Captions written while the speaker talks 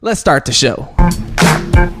Let's start the show.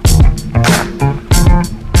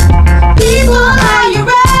 People, are you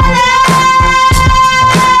ready?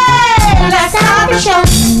 Let's start the show.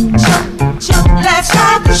 Let's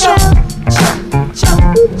start the show.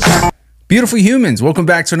 Beautiful humans, welcome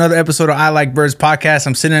back to another episode of I Like Birds podcast.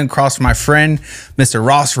 I'm sitting across from my friend, Mr.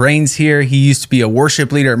 Ross Rains here. He used to be a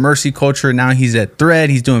worship leader at Mercy Culture. Now he's at Thread.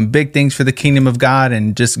 He's doing big things for the kingdom of God,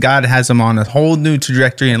 and just God has him on a whole new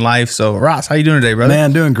trajectory in life. So Ross, how you doing today, brother?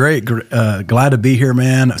 Man, doing great. Glad to be here,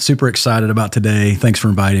 man. Super excited about today. Thanks for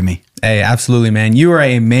inviting me. Hey, absolutely, man. You are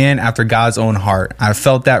a man after God's own heart. I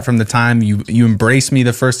felt that from the time you embraced me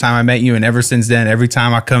the first time I met you, and ever since then, every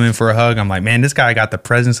time I come in for a hug, I'm like, man, this guy got the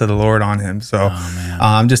presence of the Lord on him. So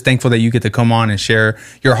I'm just thankful that you get to come on and share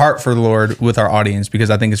your heart for the Lord with our audience, because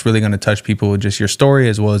I think it's really going to touch people with just your story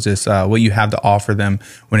as well as just what you have to offer them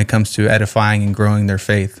when it comes to edifying and growing their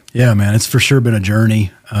faith. Yeah, man, it's for sure been a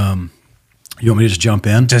journey. You want me to just jump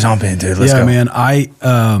in? Just jump in, dude. Let's go. Yeah,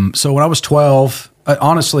 man. So when I was 12,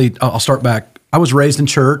 honestly, I'll start back. I was raised in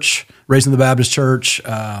church, raised in the Baptist church.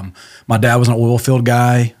 My dad was an oil field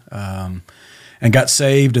guy, and got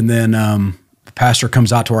saved. And then the pastor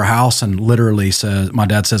comes out to our house and literally says, my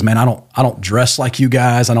dad says, man, I don't dress like you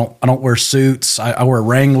guys. I don't wear suits. I wear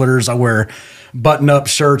Wranglers. I wear button-up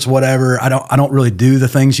shirts, whatever. I don't really do the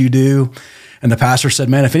things you do. And the pastor said,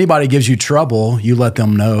 man, if anybody gives you trouble, you let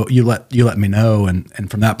them know, you let me know.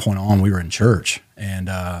 And from that point on, we were in church. And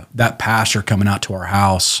that pastor coming out to our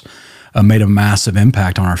house made a massive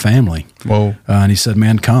impact on our family. Whoa. And he said,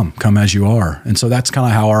 man, come as you are. And so that's kind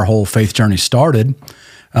of how our whole faith journey started.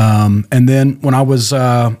 And then when I was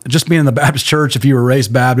just being in the Baptist church, if you were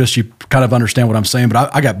raised Baptist, you kind of understand what I'm saying.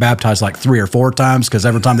 But I got baptized like 3 or 4 times because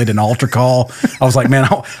every time they did an altar call, I was like, man,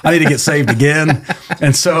 I need to get saved again.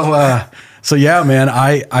 And so yeah, man,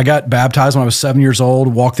 I got baptized when I was 7 years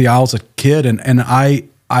old, walked the aisle as a kid. And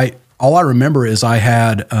all I remember is I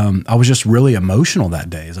was just really emotional that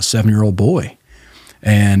day as a 7-year-old boy,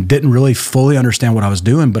 and didn't really fully understand what I was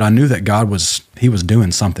doing, but I knew that He was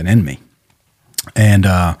doing something in me. And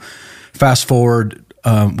fast forward,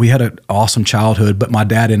 we had an awesome childhood, but my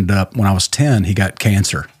dad ended up, when I was 10, he got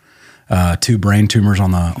cancer, 2 brain tumors on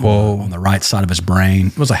the right side of his brain.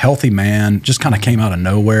 He was a healthy man, just kind of came out of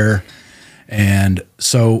nowhere. And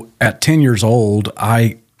so at 10 years old,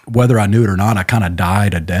 whether I knew it or not, I kind of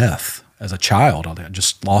died a death as a child. I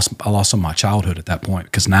lost some of my childhood at that point,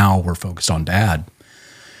 because now we're focused on dad.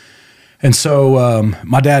 And so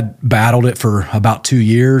my dad battled it for about 2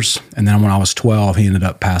 years. And then when I was 12, he ended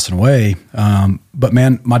up passing away. But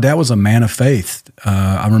man, my dad was a man of faith.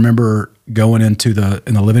 I remember going in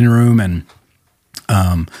the living room, and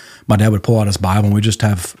my dad would pull out his Bible, and we'd just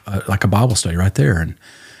have like a Bible study right there.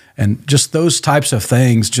 And just those types of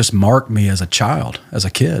things just marked me as a child, as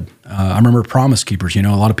a kid. I remember Promise Keepers. A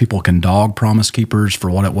lot of people can dog Promise Keepers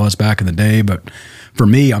for what it was back in the day. But for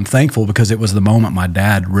me, I'm thankful because it was the moment my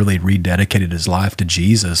dad really rededicated his life to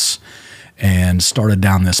Jesus and started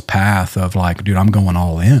down this path of like, dude, I'm going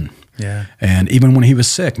all in. Yeah. And even when he was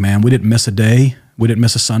sick, man, we didn't miss a day. We didn't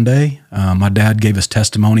miss a Sunday. My dad gave his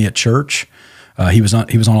testimony at church. He was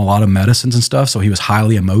on a lot of medicines and stuff, so he was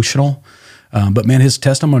highly emotional. But man, his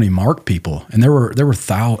testimony marked people, and there was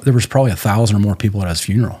probably 1,000 or more people at his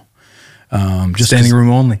funeral. Just standing room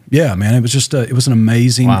only. Yeah, man, it was just it was an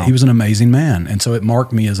amazing. Wow. He was an amazing man, and so it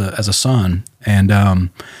marked me as a son.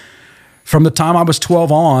 And from the time I was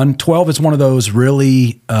 12 on, 12 is one of those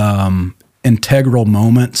really integral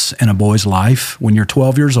moments in a boy's life. When you're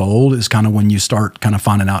 12 years old is kind of when you start kind of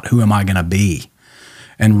finding out, who am I going to be?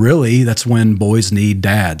 And really, that's when boys need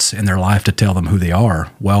dads in their life to tell them who they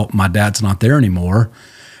are. Well, my dad's not there anymore.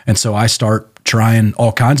 And so I start trying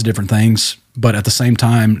all kinds of different things, but at the same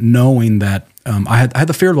time, knowing that I had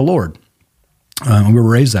the fear of the Lord. We were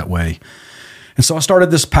raised that way. And so I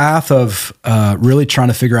started this path of really trying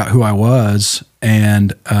to figure out who I was,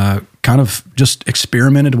 and kind of just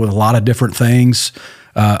experimented with a lot of different things.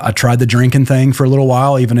 I tried the drinking thing for a little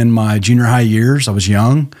while, even in my junior high years. I was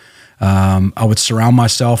young. I would surround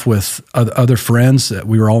myself with other friends that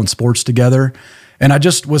we were all in sports together. And I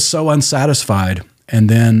just was so unsatisfied. And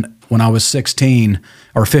then when I was 16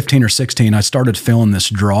 or 15 or 16, I started feeling this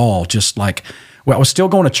draw, just like, well, I was still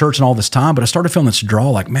going to church and all this time, but I started feeling this draw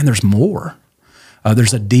like, man, there's more.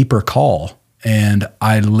 There's a deeper call. And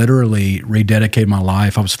I literally rededicated my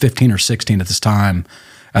life. I was 15 or 16 at this time.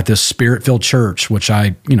 at this Spirit-filled church, which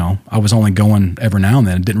I was only going every now and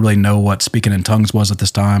then. Didn't really know what speaking in tongues was at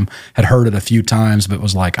this time. Had heard it a few times, but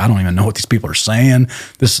was like, I don't even know what these people are saying.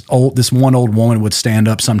 This one old woman would stand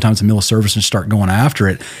up sometimes in the middle of service and start going after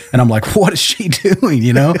it, and I'm like, what is she doing?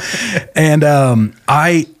 And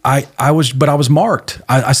I was marked.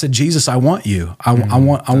 I said, Jesus, I want you. I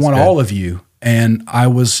want all of you. And I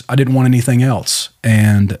didn't want anything else.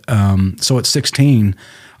 And so at 16,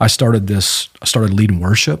 I started leading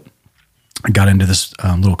worship. I got into this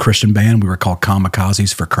little Christian band. We were called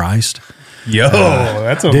Kamikazes for Christ. Yo,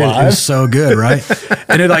 that's a dude, vibe. It was so good, right?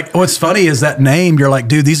 And what's funny is that name, you're like,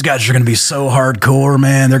 dude, these guys are going to be so hardcore,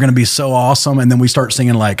 man. They're going to be so awesome. And then we start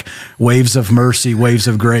singing like Waves of Mercy, Waves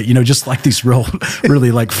of Grace, just like these really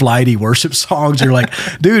like flighty worship songs. You're like,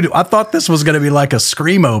 dude, I thought this was going to be like a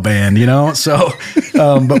screamo band, So,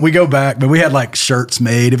 but we go back, but we had like shirts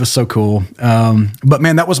made. It was so cool. But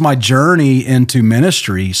man, that was my journey into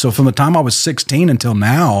ministry. So from the time I was 16 until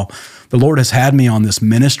now, the Lord has had me on this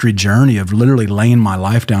ministry journey of literally laying my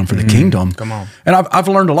life down for the kingdom. Come on. And I've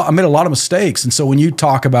learned a lot. I made a lot of mistakes. And so when you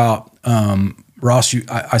talk about, Ross,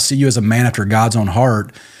 I see you as a man after God's own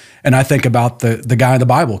heart. And I think about the guy in the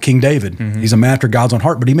Bible, King David. Mm-hmm. He's a man after God's own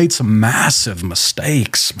heart, but he made some massive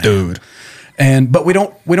mistakes, man. Dude. But we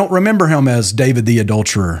don't remember him as David the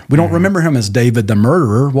adulterer. We don't remember him as David the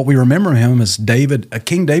murderer. What we remember him as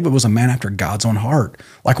King David was a man after God's own heart.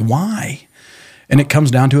 Like, why? And it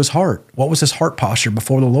comes down to his heart. What was his heart posture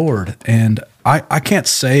before the Lord? And I can't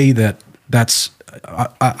say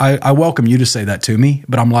I welcome you to say that to me,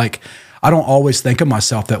 but I'm like, I don't always think of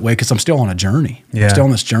myself that way because I'm still on a journey. Yeah. I'm still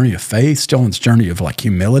on this journey of faith, still on this journey of like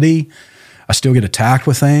humility. I still get attacked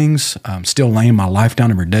with things. I'm still laying my life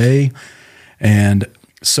down every day. And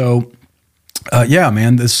so,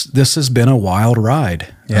 man, this has been a wild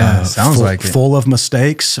ride. Yeah, sounds like it. Full of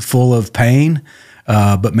mistakes, full of pain.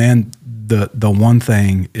 But man, the one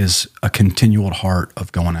thing is a continual heart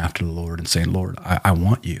of going after the Lord and saying, Lord, I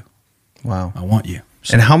want you. Wow. I want you.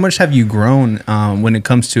 So, and how much have you grown when it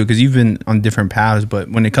comes to, because you've been on different paths, but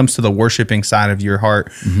when it comes to the worshiping side of your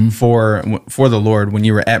heart for the Lord, when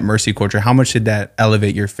you were at Mercy Culture, how much did that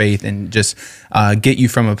elevate your faith and just get you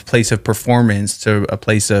from a place of performance to a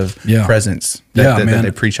place of presence that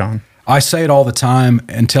they preach on? I say it all the time.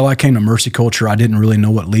 Until I came to Mercy Culture, I didn't really know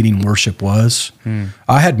what leading worship was.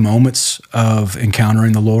 I had moments of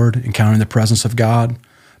encountering the Lord, encountering the presence of God,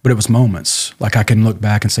 but it was moments. Like I can look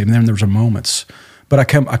back and say, man, there were moments. But I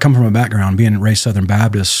come from a background being raised Southern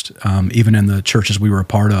Baptist. Even in the churches we were a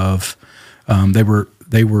part of, they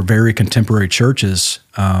were very contemporary churches,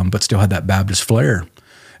 but still had that Baptist flair.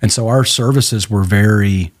 And so our services were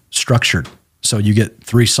very structured. So you get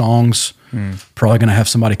 3 songs, probably going to have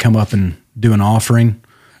somebody come up and do an offering,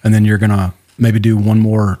 and then you're going to maybe do one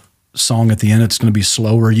more song at the end. It's going to be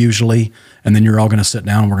slower usually, and then you're all going to sit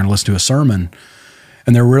down and we're going to listen to a sermon.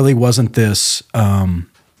 And there really wasn't this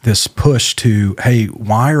push to, hey,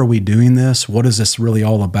 why are we doing this? What is this really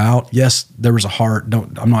all about? Yes, there was a heart.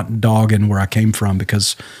 I'm not dogging where I came from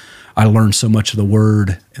because I learned so much of the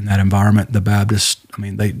Word in that environment. The Baptists,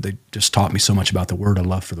 they just taught me so much about the Word, a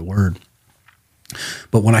love for the Word.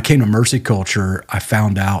 But when I came to Mercy Culture, I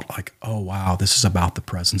found out like, oh, wow, this is about the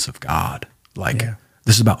presence of God.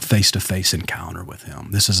 This is about face-to-face encounter with Him.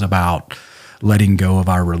 This is about letting go of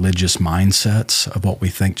our religious mindsets of what we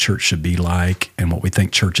think church should be like and what we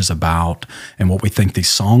think church is about and what we think these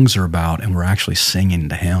songs are about, and we're actually singing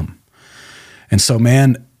to Him. And so,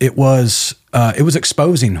 man, it was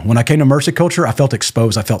exposing. When I came to Mercy Culture, I felt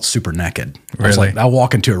exposed. I felt super naked. Really? I was like, I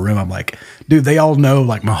walk into a room, I'm like, dude, they all know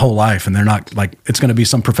like my whole life, and they're not like, it's going to be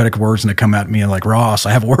some prophetic words, and they come at me and like, Ross,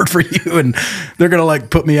 I have a word for you, and they're going to like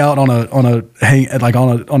put me out on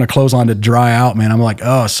a clothesline to dry out, man. I'm like,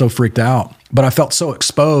 oh, so freaked out. But I felt so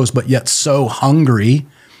exposed, but yet so hungry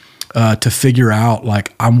to figure out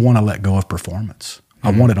like I want to let go of performance.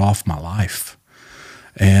 I want it off my life,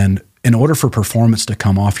 and in order for performance to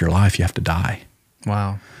come off your life, you have to die.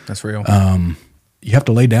 Wow, that's real. You have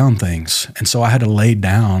to lay down things. And so I had to lay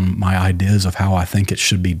down my ideas of how I think it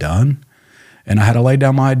should be done. And I had to lay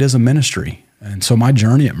down my ideas of ministry. And so my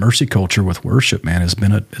journey at Mercy Culture with worship, man, has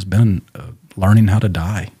been learning how to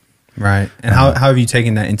die. Right. And how have you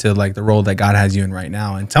taken that into like the role that God has you in right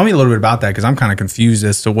now? And tell me a little bit about that, because I'm kind of confused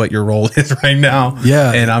as to what your role is right now.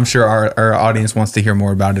 Yeah. And I'm sure our audience wants to hear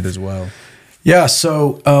more about it as well. Yeah.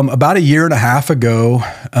 So about a year and a half ago,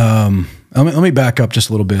 let me back up just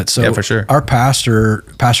a little bit. So yeah, for sure. Our Pastor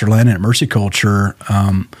Landon at Mercy Culture,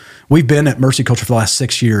 we've been at Mercy Culture for the last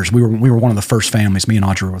 6 years. We were one of the first families. Me and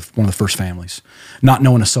Audrey were one of the first families. Not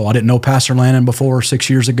knowing a soul. I didn't know Pastor Lannon before 6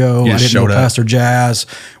 years ago. I didn't know Pastor Jazz.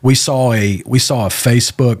 We saw a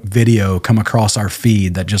Facebook video come across our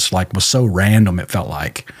feed that just like was so random, it felt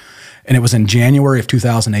like. And it was in January of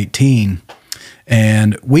 2018.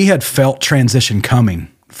 And we had felt transition coming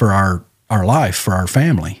for our life, for our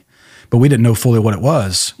family. But we didn't know fully what it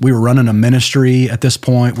was. We were running a ministry at this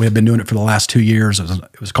point. We had been doing it for the last 2 years.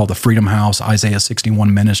 It was called the Freedom House, Isaiah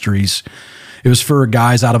 61 Ministries. It was for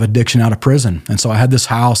guys out of addiction, out of prison. And so I had this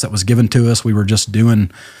house that was given to us. We were doing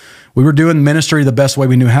ministry the best way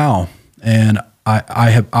we knew how. And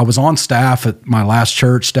I was on staff at my last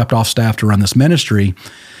church, stepped off staff to run this ministry.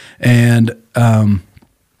 And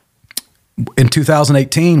in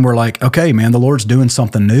 2018, we're like, okay, man, the Lord's doing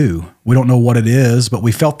something new. We don't know what it is, but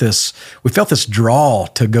we felt this draw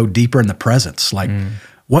to go deeper in the presence. Like,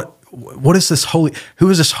 what is this who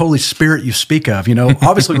is this Holy Spirit you speak of? You know,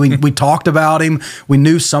 obviously we talked about him. We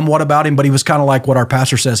knew somewhat about him, but he was kind of like what our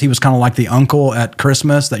pastor says. He was kind of like the uncle at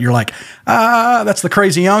Christmas that you're like, that's the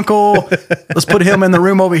crazy uncle. Let's put him in the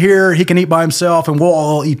room over here. He can eat by himself and we'll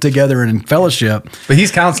all eat together in fellowship. But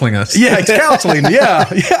he's counseling us. Yeah, he's counseling. Yeah.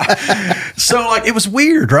 So like, it was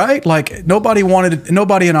weird, right? Like nobody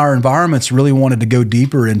in our environments really wanted to go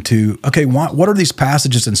deeper into, okay, what are these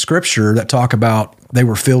passages in Scripture that talk about they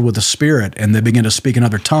were filled with the Spirit and they began to speak in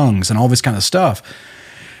other tongues and all this kind of stuff.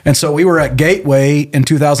 And so we were at Gateway in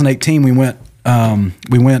 2018.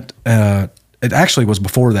 It actually was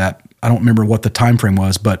before that. I don't remember what the time frame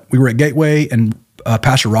was, but we were at Gateway and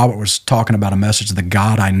Pastor Robert was talking about a message, The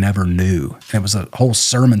God I Never Knew. And it was a whole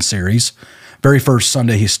sermon series. Very first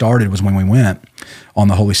Sunday he started was when we went on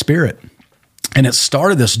the Holy Spirit. And it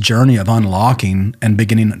started this journey of unlocking and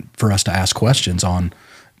beginning for us to ask questions on,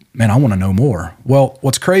 man, I want to know more. Well,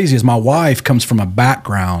 what's crazy is my wife comes from a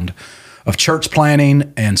background of church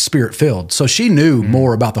planning and Spirit-filled. So she knew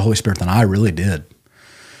more about the Holy Spirit than I really did.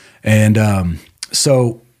 And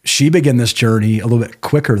so she began this journey a little bit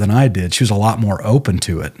quicker than I did. She was a lot more open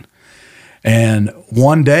to it. And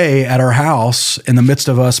one day at our house, in the midst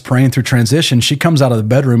of us praying through transition, she comes out of the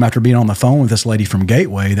bedroom after being on the phone with this lady from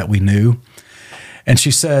Gateway that we knew. And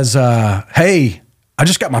she says, hey, I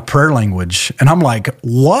just got my prayer language. And I'm like,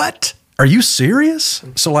 what? Are you serious?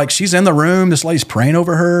 So like she's in the room, this lady's praying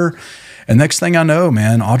over her. And next thing I know,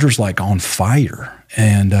 man, Audrey's like on fire.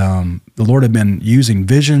 And the Lord had been using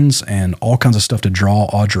visions and all kinds of stuff to draw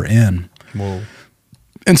Audrey in. Whoa.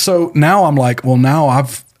 And so now I'm like, well, now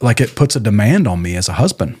it puts a demand on me as a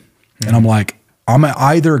husband. Mm-hmm. And I'm like, I'm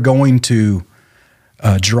either going to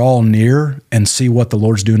draw near and see what the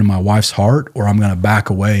Lord's doing in my wife's heart, or I'm going to back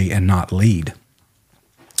away and not lead.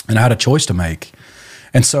 And I had a choice to make.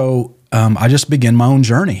 And so I just began my own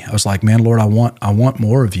journey. I was like, man, Lord, I want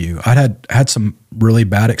more of you. I had some really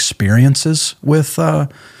bad experiences with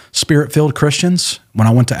Spirit-filled Christians. When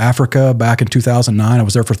I went to Africa back in 2009, I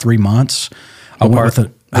was there for 3 months. What part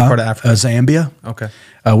of Africa? Zambia. Okay.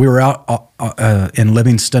 We were out in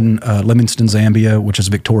Livingston, Zambia, which is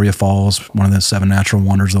Victoria Falls, one of the 7 natural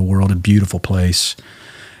wonders of the world, a beautiful place.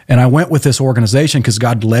 And I went with this organization because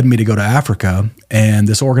God led me to go to Africa. And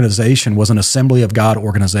this organization was an Assembly of God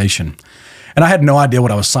organization. And I had no idea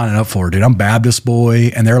what I was signing up for, dude. I'm a Baptist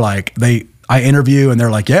boy. And they're like, I interview and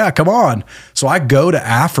they're like, yeah, come on. So I go to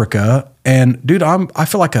Africa and dude, I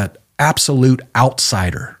feel like an absolute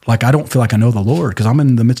outsider. Like I don't feel like I know the Lord because I'm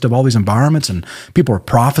in the midst of all these environments and people are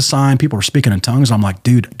prophesying, people are speaking in tongues. I'm like,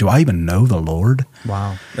 dude, do I even know the Lord?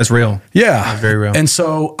 Wow. That's real. Yeah. That's very real. And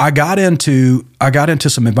so I got into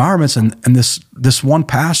some environments and this one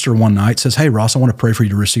pastor one night says, hey, Ross, I want to pray for you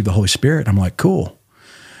to receive the Holy Spirit. I'm like, cool.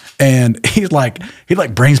 And he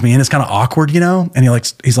brings me in. It's kind of awkward, you know? And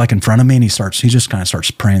he's like in front of me and he just kind of starts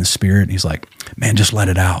praying in the Spirit. And he's like, man, just let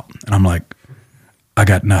it out. And I'm like, I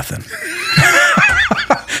got nothing.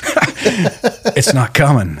 It's not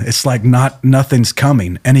coming. It's like nothing's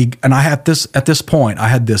coming. And I had this, at this point, I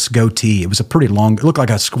had this goatee. It was a pretty long, it looked like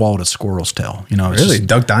I swallowed a squirrel's tail. You know, really?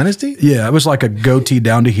 Duck Dynasty? Yeah. It was like a goatee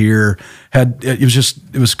down to here.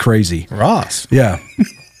 It was crazy. Ross. Yeah.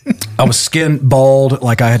 I was skin bald,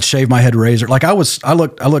 like I had shaved my head razor. Like I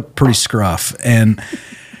looked pretty scruff. And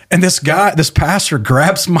this pastor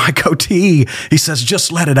grabs my goatee. He says,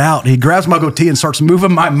 just let it out. And he grabs my goatee and starts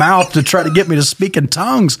moving my mouth to try to get me to speak in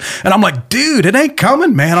tongues. And I'm like, dude, it ain't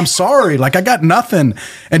coming, man. I'm sorry. Like I got nothing.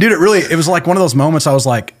 And dude, it was like one of those moments I was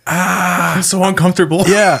like, I'm so uncomfortable.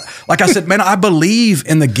 Yeah. Like I said, man, I believe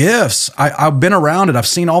in the gifts. I've been around it. I've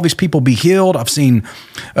seen all these people be healed. I've seen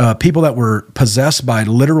people that were possessed by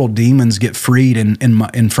literal demons get freed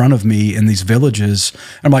in front of me in these villages.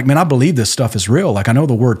 And I'm like, man, I believe this stuff is real. Like I know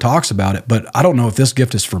the word talks about it, but I don't know if this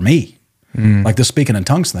gift is for me, like this speaking in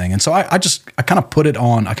tongues thing. And so I kind of put it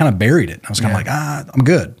on, I kind of buried it. I was kind of like, I'm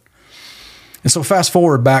good. And so fast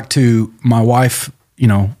forward back to my wife,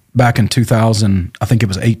 back in 2000, I think it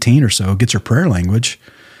was 18 or so, gets her prayer language.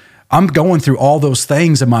 I'm going through all those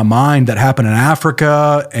things in my mind that happened in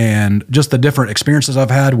Africa and just the different experiences I've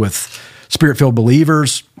had with Spirit-filled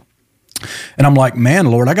believers. And I'm like, man,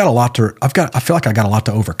 Lord, I feel like I got a lot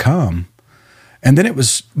to overcome. And then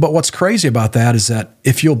but what's crazy about that is that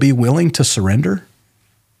if you'll be willing to surrender,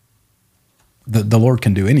 the Lord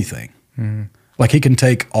can do anything. Like he can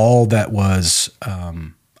take all that was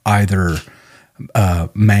either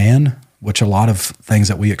man, which a lot of things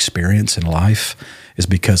that we experience in life is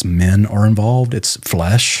because men are involved. It's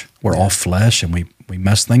flesh. We're all flesh, and we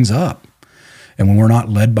mess things up. And when we're not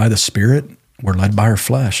led by the Spirit, we're led by our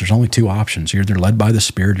flesh. There's only two options. You're either led by the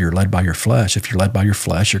Spirit or you're led by your flesh. If you're led by your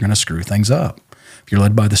flesh, you're going to screw things up. If you're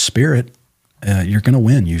led by the Spirit, you're going to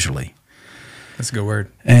win usually. That's a good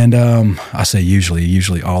word. And I say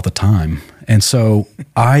usually all the time. And so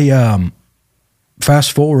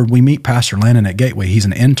fast forward, we meet Pastor Landon at Gateway. He's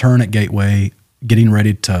an intern at Gateway, getting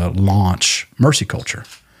ready to launch Mercy Culture.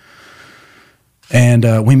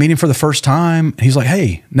 And we meet him for the first time. He's like,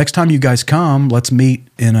 hey, next time you guys come, let's meet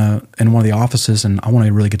in one of the offices, and I want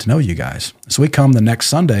to really get to know you guys. So we come the next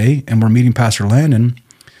Sunday, and we're meeting Pastor Landon.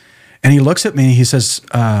 And he looks at me, and he says,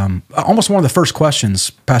 almost one of the first questions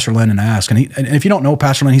Pastor Landon asked. And if you don't know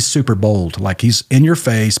Pastor Landon, he's super bold. Like, he's in your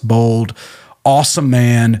face, bold, awesome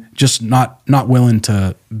man, just not willing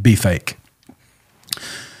to be fake.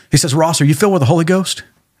 He says, Ross, are you filled with the Holy Ghost?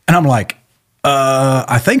 And I'm like,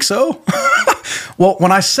 I think so. Well,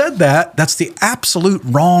 when I said that, that's the absolute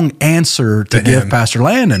wrong answer to give Pastor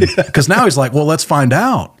Landon, because now he's like, well, let's find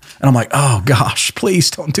out. And I'm like, oh gosh,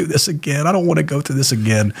 please don't do this again. I don't want to go through this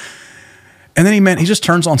again. And then he just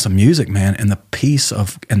turns on some music, man, and the peace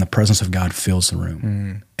and the presence of God fills the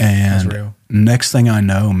room. And next thing I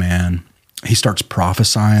know, man, he starts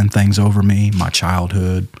prophesying things over me, my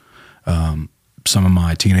childhood, some of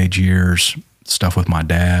my teenage years, stuff with my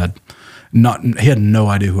dad. He had no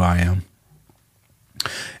idea who I am.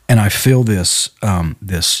 And I feel this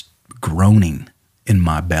groaning in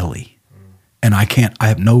my belly. And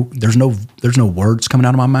there's no words coming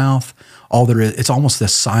out of my mouth. All there is, it's almost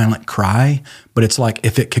this silent cry, but it's like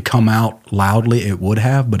if it could come out loudly, it would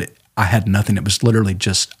have, but I had nothing. It was literally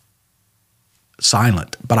just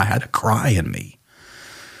silent, but I had a cry in me.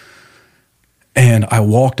 And I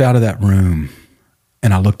walked out of that room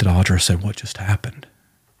and I looked at Audra and said, what just happened?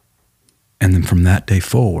 And then from that day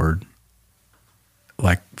forward,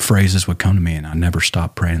 like phrases would come to me, and I never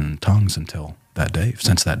stopped praying in tongues since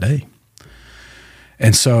that day.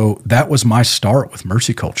 And so that was my start with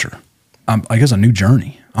Mercy Culture. I guess a new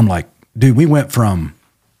journey. I'm like, dude, we went from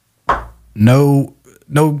no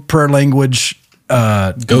prayer language,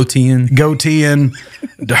 goateeing,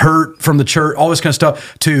 hurt from the church, all this kind of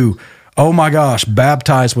stuff, to, oh my gosh,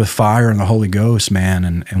 baptized with fire and the Holy Ghost, man.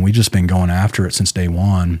 And we just been going after it since day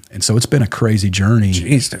one. And so it's been a crazy journey.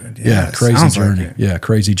 Jeez, dude. Yeah, crazy journey. Like yeah,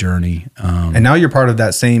 crazy journey. And now you're part of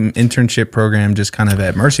that same internship program, just kind of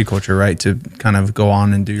at Mercy Culture, right? To kind of go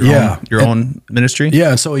on and do your own ministry.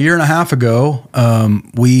 Yeah. So a year and a half ago,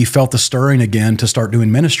 we felt the stirring again to start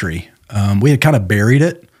doing ministry. We had kind of buried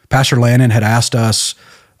it. Pastor Landon had asked us,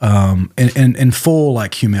 in full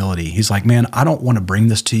like humility. He's like, man, I don't want to bring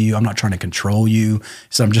this to you. I'm not trying to control you. He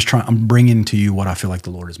said, I'm bringing to you what I feel like the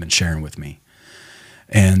Lord has been sharing with me.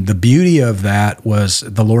 And the beauty of that was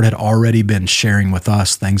the Lord had already been sharing with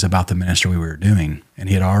us things about the ministry we were doing. And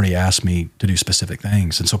he had already asked me to do specific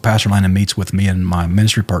things. And so Pastor Landon meets with me and my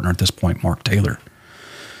ministry partner at this point, Mark Taylor,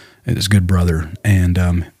 his good brother.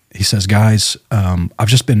 And he says, guys,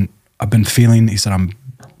 I've been feeling, he said, I'm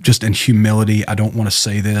just in humility. I don't want to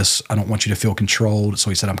say this. I don't want you to feel controlled. So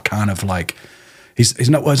he said, I'm kind of like,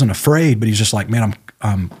 wasn't afraid, but he's just like, man,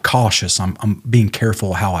 I'm cautious. I'm being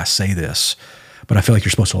careful how I say this, but I feel like you're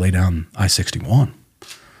supposed to lay down I-61.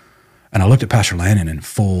 And I looked at Pastor Landon in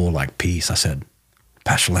full like peace. I said,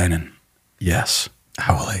 Pastor Landon, yes.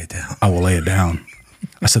 I will lay it down. I will lay it down.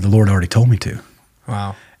 I said, the Lord already told me to.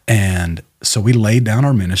 Wow. And so we laid down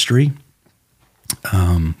our ministry.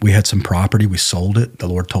 We had some property. We sold it. The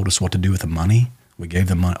Lord told us what to do with the money. We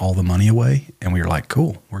gave all the money away, and we were like,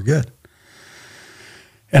 cool, we're good.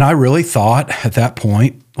 And I really thought at that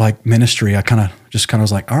point, like ministry, I kind of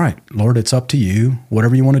was like, all right, Lord, it's up to you,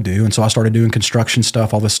 whatever you want to do. And so I started doing construction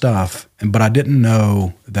stuff, all this stuff. But I didn't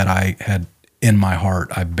know that I had, in my heart,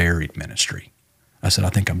 I buried ministry. I said, I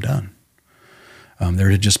think I'm done.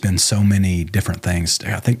 There had just been so many different things.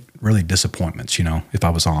 I think really disappointments, if I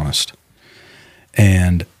was honest.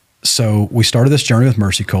 And so we started this journey with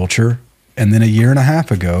Mercy Culture. And then a year and a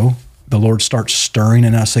half ago, the Lord starts stirring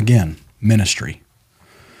in us again, ministry.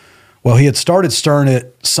 Well, he had started stirring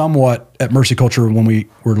it somewhat at Mercy Culture when we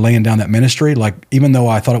were laying down that ministry. Like, even though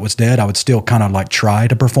I thought it was dead, I would still kind of like try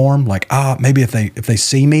to perform. Like, maybe if they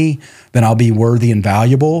see me, then I'll be worthy and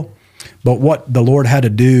valuable. But what the Lord had to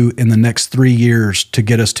do in the next 3 years to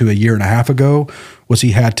get us to a year and a half ago was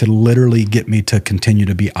he had to literally get me to continue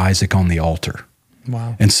to be Isaac on the altar.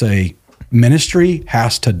 Wow. And say, ministry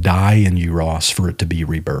has to die in you, Ross, for it to be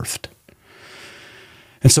rebirthed.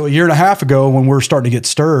 And so a year and a half ago, when we're starting to get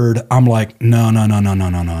stirred, I'm like, no,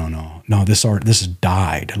 this has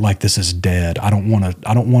died. Like, this is dead. I don't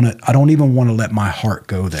even want to let my heart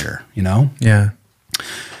go there, you know? Yeah.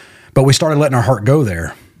 But we started letting our heart go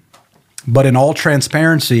there. But in all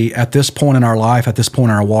transparency, at this point in our life, at this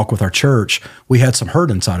point in our walk with our church, we had some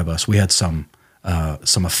hurt inside of us. We had some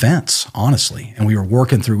offense, honestly. And we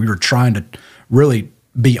were trying to really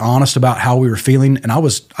be honest about how we were feeling. And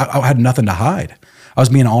I had nothing to hide. I was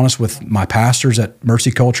being honest with my pastors at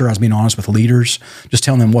Mercy Culture. I was being honest with leaders, just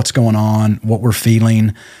telling them what's going on, what we're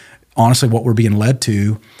feeling, honestly, what we're being led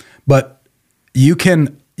to. But you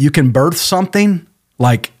can birth something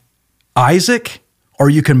like Isaac, or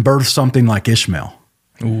you can birth something like Ishmael.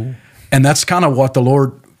 Ooh. And that's kind of what the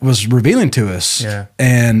Lord was revealing to us. Yeah.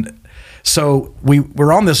 And so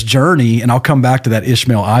we're on this journey, and I'll come back to that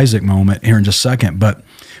Ishmael Isaac moment here in just a second, but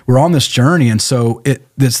we're on this journey. And so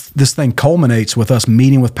this thing culminates with us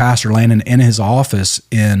meeting with Pastor Landon in his office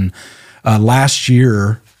in last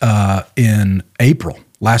year of April.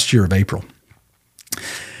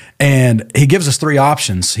 And he gives us 3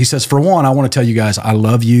 options. He says, for one, I want to tell you guys, I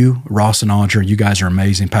love you, Ross and Audra. You guys are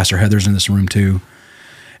amazing. Pastor Heather's in this room too.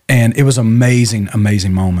 And it was amazing,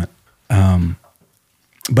 amazing moment.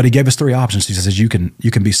 But he gave us 3 options. He says, you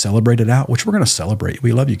can be celebrated out, which we're going to celebrate.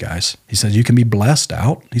 We love you guys. He says, you can be blessed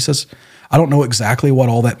out. He says, I don't know exactly what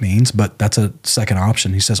all that means, but that's a second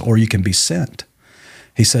option. He says, or you can be sent.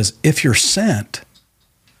 He says, if you're sent,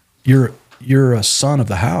 you're a son of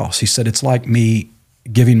the house. He said, it's like me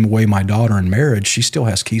giving away my daughter in marriage. She still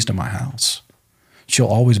has keys to my house. She'll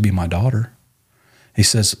always be my daughter. He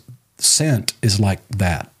says, sent is like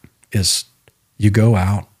that, is you go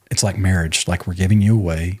out. It's like marriage, like we're giving you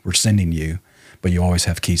away, we're sending you, but you always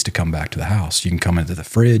have keys to come back to the house. You can come into the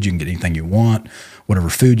fridge, you can get anything you want, whatever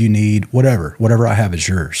food you need, whatever I have is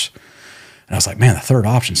yours. And I was like, man, the third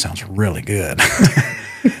option sounds really good.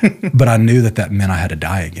 But I knew that meant I had to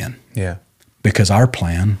die again. Yeah. Because our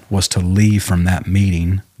plan was to leave from that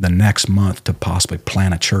meeting the next month to possibly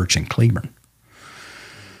plant a church in Cleburne.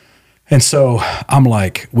 And so I'm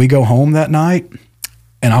like, we go home that night,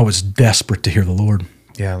 and I was desperate to hear the Lord.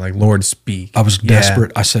 Yeah, like, Lord, speak. I was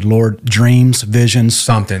desperate. I said, Lord, dreams, visions,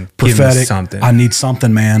 something, prophetic. Give me something. I need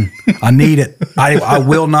something, man. I need it. I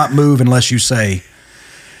will not move unless you say.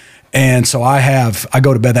 And so I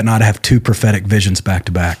go to bed that night. I have 2 prophetic visions back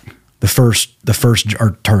to back. They were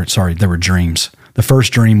dreams. The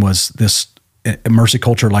first dream was this Mercy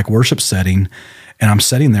Culture like worship setting, and I'm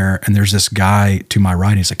sitting there, and there's this guy to my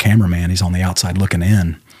right. He's a cameraman. He's on the outside looking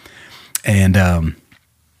in, and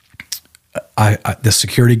the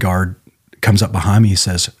security guard comes up behind me. He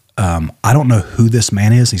says, I don't know who this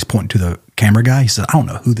man is. He's pointing to the camera guy. He said, I don't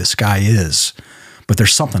know who this guy is, but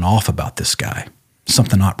there's something off about this guy,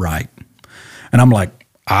 something not right. And I'm like,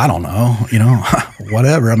 I don't know,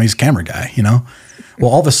 whatever. I mean, he's a camera guy,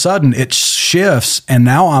 Well, all of a sudden it shifts, and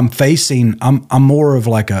now I'm more of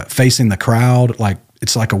like facing the crowd, like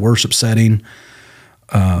it's like a worship setting.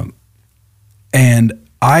 And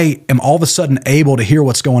I am all of a sudden able to hear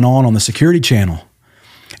what's going on the security channel.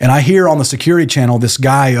 And I hear on the security channel this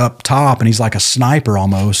guy up top, and he's like a sniper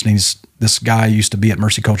almost. And this guy used to be at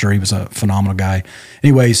Mercy Culture. He was a phenomenal guy.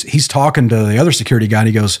 Anyways, he's talking to the other security guy, and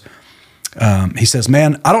he goes, he says,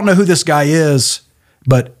 man, I don't know who this guy is,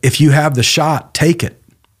 but if you have the shot, take it.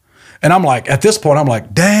 And I'm like, at this point, I'm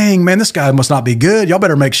like, dang, man, this guy must not be good. Y'all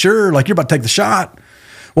better make sure, like, you're about to take the shot.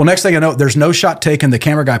 Well, next thing I know, there's no shot taken. The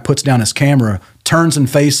camera guy puts down his camera, turns and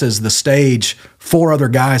faces the stage. 4 other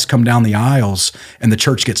guys come down the aisles, and the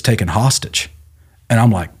church gets taken hostage. And I'm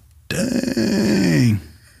like, dang.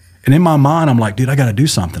 And in my mind, I'm like, dude, I got to do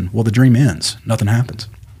something. Well, the dream ends. Nothing happens.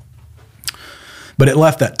 But it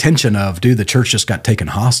left that tension of, dude, the church just got taken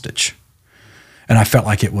hostage. And I felt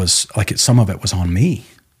like some of it was on me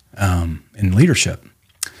in leadership.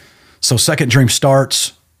 So second dream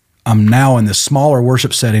starts. I'm now in this smaller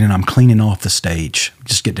worship setting, and I'm cleaning off the stage,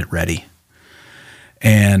 just getting it ready.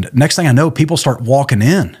 And next thing I know, people start walking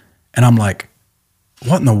in, and I'm like,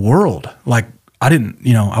 what in the world? Like,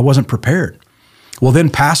 I wasn't prepared. Well, then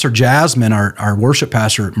Pastor Jasmine, our worship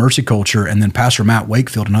pastor at Mercy Culture, and then Pastor Matt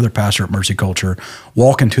Wakefield, another pastor at Mercy Culture,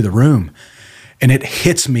 walk into the room. And it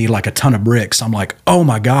hits me like a ton of bricks. I'm like, oh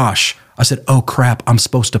my gosh. I said, oh crap, I'm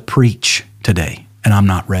supposed to preach today and I'm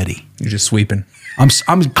not ready. You're just sweeping. I'm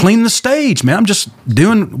cleaning the stage, man. I'm just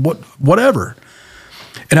doing whatever.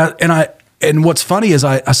 And what's funny is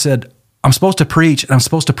I said, I'm supposed to preach and I'm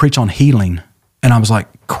supposed to preach on healing. And I was like,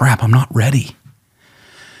 crap, I'm not ready.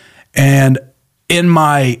 And in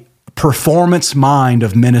my performance mind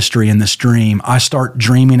of ministry in this dream, I start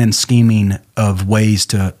dreaming and scheming of ways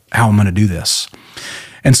to how I'm going to do this.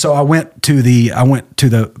 And so I went to the,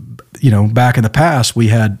 back in the past, we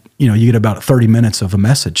had, you get about 30 minutes of a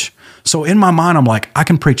message. So in my mind, I'm like, I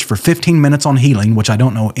can preach for 15 minutes on healing, which I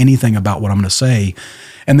don't know anything about what I'm going to say.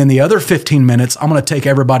 And then the other 15 minutes, I'm going to take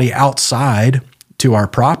everybody outside to our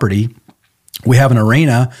property. We have an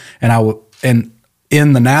arena, and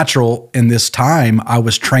in the natural, in this time, I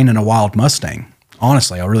was training a wild Mustang.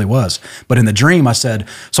 Honestly, I really was. But in the dream, I said,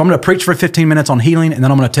 so I'm going to preach for 15 minutes on healing, and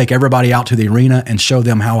then I'm going to take everybody out to the arena and show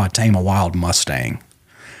them how I tame a wild Mustang.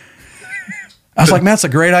 I was like, man, that's a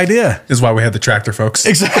great idea. This is why we have the tractor, folks.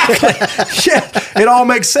 Exactly. Yeah, it all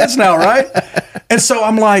makes sense now, right? And so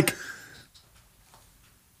I'm like,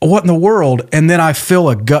 what in the world? And then I feel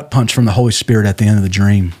a gut punch from the Holy Spirit at the end of the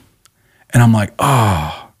dream. And I'm like,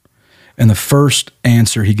 oh. And the first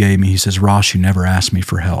answer he gave me, he says, Ross, you never asked me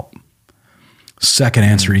for help. Second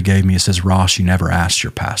answer he gave me, he says, Ross, you never asked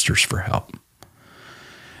your pastors for help.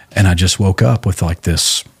 And I just woke up with like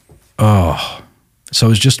this, oh. So it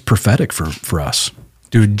was just prophetic for us.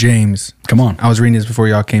 Dude, James. Come on. I was reading this before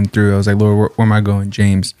y'all came through. I was like, Lord, where am I going?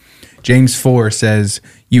 James 4 says,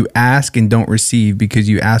 you ask and don't receive because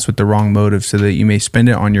you ask with the wrong motive so that you may spend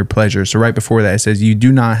it on your pleasure. So right before that, it says, you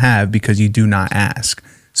do not have because you do not ask.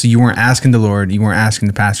 So you weren't asking the Lord. You weren't asking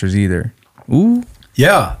the pastors either. Ooh.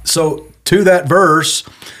 Yeah. So to that verse,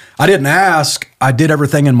 I didn't ask. I did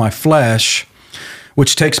everything in my flesh,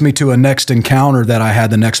 which takes me to a next encounter that I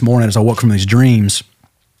had the next morning as I woke from these dreams.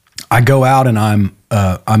 I go out and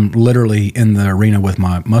I'm literally in the arena with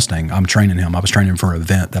my Mustang. I'm training him. I was training him for an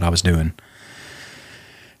event that I was doing.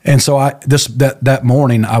 And so that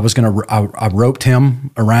morning I roped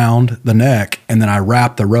him around the neck, and then I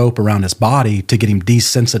wrapped the rope around his body to get him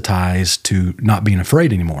desensitized to not being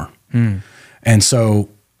afraid anymore. And so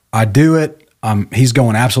I do it. He's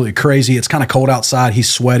going absolutely crazy. It's kind of cold outside. He's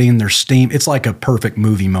sweating. There's steam. It's like a perfect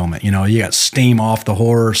movie moment. You got steam off the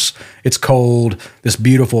horse. It's cold. This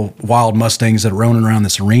beautiful wild Mustangs that are running around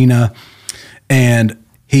this arena. And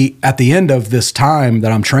at the end of this time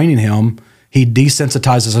that I'm training him, he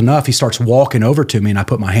desensitizes enough. He starts walking over to me, and I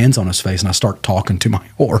put my hands on his face and I start talking to my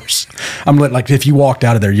horse. I'm like, if you walked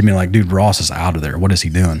out of there, you'd be like, dude, Ross is out of there. What is he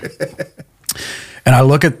doing? And I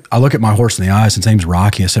look at my horse in the eyes, and his name's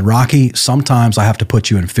Rocky. I said, Rocky, sometimes I have to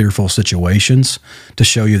put you in fearful situations to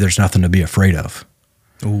show you there's nothing to be afraid of.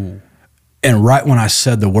 Ooh. And right when I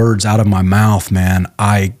said the words out of my mouth, man,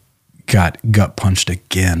 I got gut punched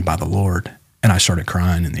again by the Lord, and I started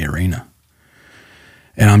crying in the arena.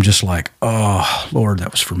 And I'm just like, oh, Lord,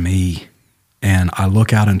 that was for me. And I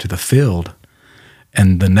look out into the field,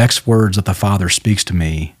 and the next words that the Father speaks to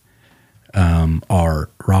me are,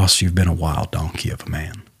 Ross, you've been a wild donkey of a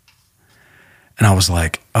man. And I was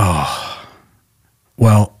like, oh,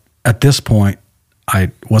 well, at this point,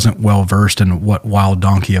 I wasn't well versed in what wild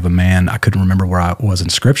donkey of a man. I couldn't remember where I was in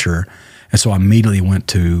Scripture. And so I immediately went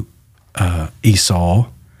to Esau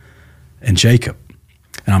and Jacob.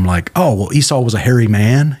 And I'm like, oh, well, Esau was a hairy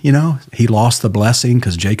man, He lost the blessing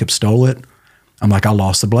because Jacob stole it. I'm like, I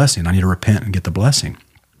lost the blessing. I need to repent and get the blessing.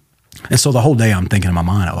 And so the whole day I'm thinking in my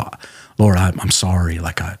mind, oh, Lord, I'm sorry,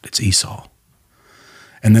 it's Esau.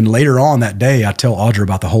 And then later on that day, I tell Audra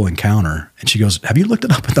about the whole encounter, and she goes, have you looked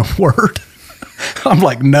it up in the Word? I'm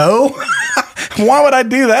like, no. Why would I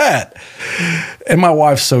do that? And my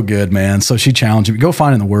wife's so good, man. So she challenged me, go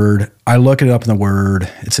find it in the Word. I look it up in the Word.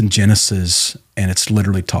 It's in Genesis, and it's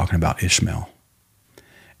literally talking about Ishmael.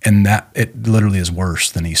 And it literally is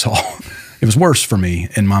worse than Esau. It was worse for me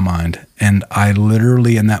in my mind. And I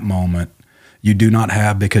literally, in that moment, you do not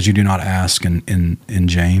have because you do not ask in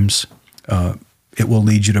James, it will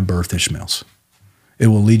lead you to birth Ishmaels. It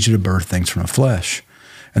will lead you to birth things from the flesh.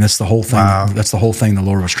 And that's the whole thing. Wow. That's the whole thing the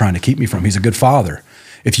Lord was trying to keep me from. He's a good father.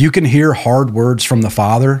 If you can hear hard words from the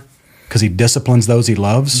Father, because he disciplines those he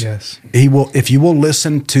loves, yes, he will. If you will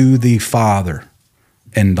listen to the Father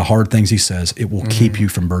and the hard things he says, it will keep you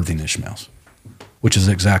from birthing Ishmaels, which is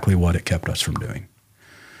exactly what it kept us from doing.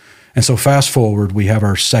 And so fast forward, we have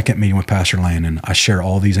our second meeting with Pastor Landon. I share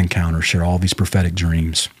all these encounters, share all these prophetic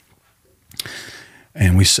dreams.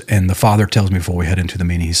 And the father tells me before we head into the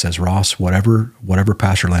meeting, he says, Ross, whatever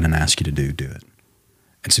Pastor Lennon asks you to do it.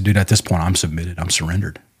 And so, dude, at this point, I'm submitted. I'm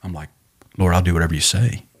surrendered. I'm like, Lord, I'll do whatever you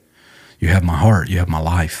say. You have my heart. You have my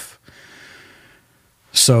life.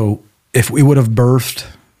 So if we would have birthed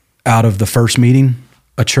out of the first meeting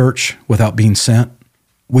a church without being sent,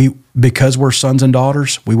 because we're sons and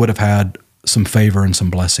daughters, we would have had some favor and some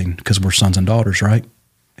blessing because we're sons and daughters, right?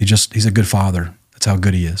 He's a good father. That's how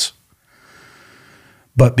good he is.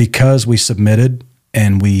 But because we submitted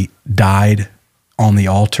and we died on the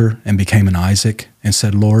altar and became an Isaac and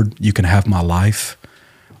said, Lord, you can have my life,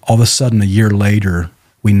 all of a sudden a year later,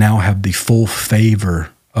 we now have the full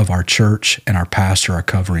favor of our church and our pastor, our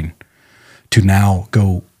covering, to now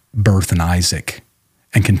go birth an Isaac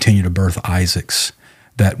and continue to birth Isaacs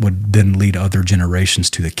that would then lead other generations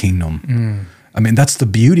to the kingdom. I mean, that's the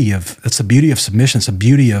beauty of submission. It's the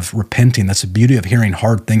beauty of repenting. That's the beauty of hearing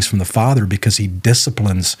hard things from the Father, because he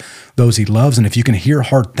disciplines those he loves. And if you can hear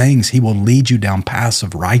hard things, he will lead you down paths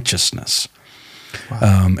of righteousness.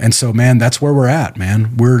 Wow. And so, man, that's where we're at,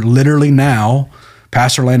 man. We're literally now,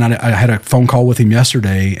 Pastor Lane, I had a phone call with him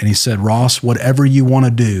yesterday, and he said, Ross, whatever you want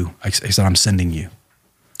to do, he said, I'm sending you.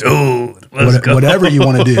 Dude, let's go. Whatever you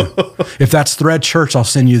want to do. If that's Thread Church, I'll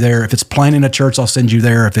send you there. If it's planting a church, I'll send you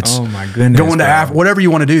there. If it's oh my goodness, going to Africa, whatever you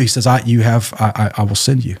want to do, he says, I will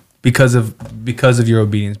send you. Because of your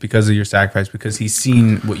obedience, because of your sacrifice, because he's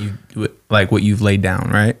seen what you've laid down,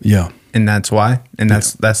 right? Yeah. And that's why. And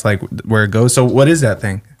that's like where it goes. So what is that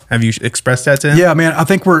thing? Have you expressed that to him? Yeah, man. I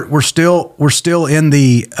think we're still in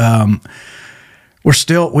the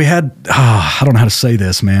I don't know how to say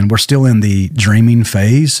this, man. We're still in the dreaming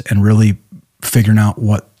phase and really figuring out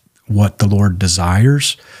what the Lord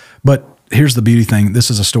desires. But here's the beauty thing.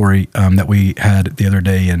 This is a story that we had the other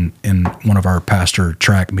day in one of our pastor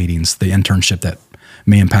track meetings, the internship that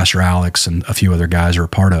me and Pastor Alex and a few other guys are a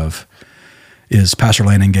part of, is Pastor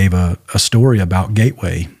Landon gave a story about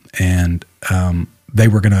Gateway. And they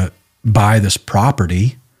were going to buy this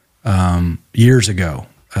property years ago.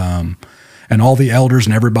 And all the elders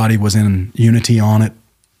and everybody was in unity on it.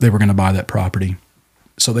 They were going to buy that property.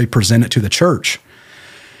 So they present it to the church.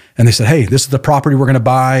 And they said, hey, this is the property we're going to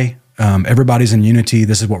buy. Everybody's in unity.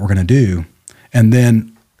 This is what we're going to do. And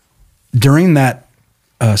then during that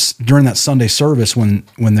Sunday service, when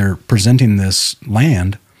they're presenting this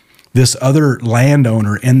land, this other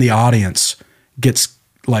landowner in the audience gets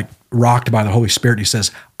like rocked by the Holy Spirit. He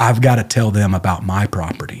says, I've got to tell them about my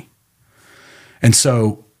property. And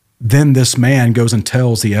so then this man goes and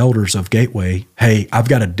tells the elders of Gateway, hey, I've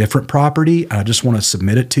got a different property. I just want to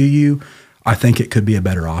submit it to you. I think it could be a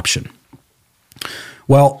better option.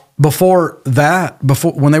 Well, before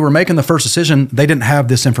when they were making the first decision, they didn't have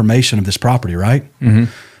this information of this property, right? Mm-hmm.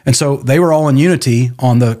 And so they were all in unity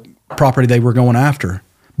on the property they were going after.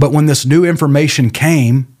 But when this new information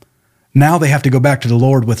came, now they have to go back to the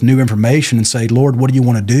Lord with new information and say, Lord, what do you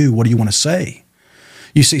want to do? What do you want to say?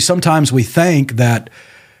 You see, sometimes we think that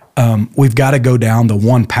we've got to go down the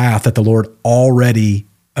one path that the Lord already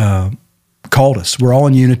called us. We're all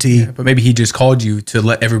in unity. Yeah, but maybe he just called you to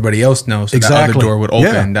let everybody else know so that other door would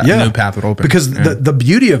open, that new path would open. Because the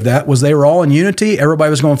beauty of that was they were all in unity. Everybody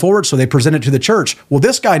was going forward, so they presented to the church. Well,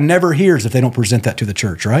 this guy never hears if they don't present that to the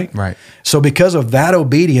church, right? Right. So because of that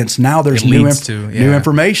obedience, now there's new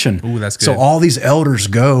information. Ooh, that's good. So all these elders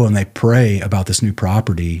go and they pray about this new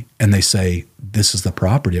property, and they say, this is the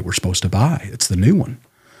property that we're supposed to buy. It's the new one.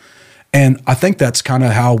 And I think that's kind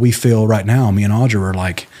of how we feel right now. Me and Audrey were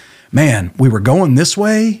like, man, we were going this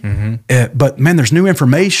way, but man, there's new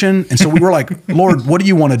information. And so we were like, Lord, what do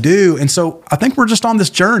you want to do? And so I think we're just on this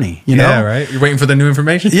journey, you know? Yeah, right. You're waiting for the new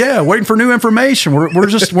information? Yeah, waiting for new information. We're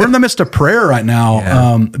in the midst of prayer right now.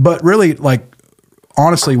 Yeah. But really, like,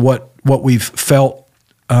 honestly, what we've felt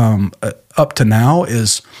up to now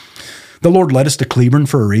is the Lord led us to Cleburne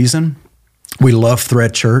for a reason. We love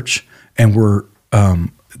Thread Church, and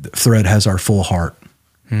Thread has our full heart,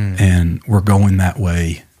 and we're going that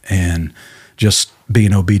way and just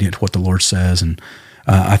being obedient to what the Lord says. And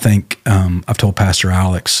I think I've told Pastor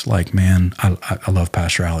Alex, like, man, I love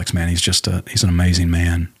Pastor Alex, man. He's an amazing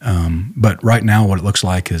man. But right now what it looks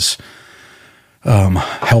like is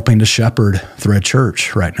helping to shepherd Thread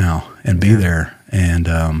Church right now and be there. And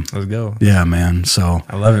let's go. Yeah, man. So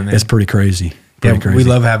I love it, man. It's pretty crazy. We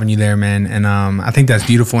love having you there, man. And I think that's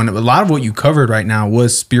beautiful. And a lot of what you covered right now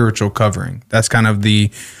was spiritual covering. That's kind of the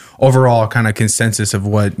overall kind of consensus of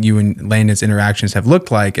what you and Landon's interactions have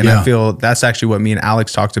looked like. And I feel that's actually what me and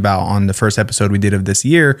Alex talked about on the first episode we did of this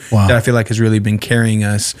year that I feel like has really been carrying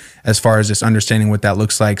us as far as just understanding what that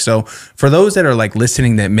looks like. So for those that are like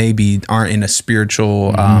listening that maybe aren't in a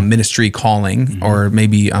spiritual ministry calling or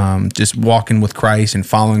maybe just walking with Christ and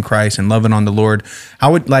following Christ and loving on the Lord,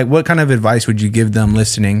 what kind of advice would you give them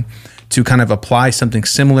listening to kind of apply something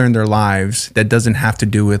similar in their lives that doesn't have to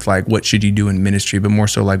do with like what should you do in ministry, but more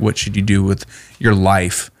so like what should you do with your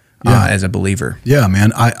life as a believer? Yeah,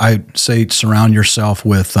 man. I say surround yourself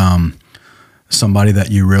with somebody that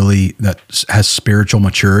that has spiritual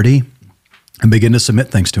maturity and begin to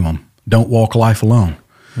submit things to them. Don't walk life alone.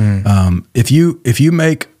 If you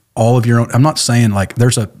make all of your own, I'm not saying like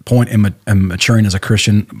there's a point in maturing as a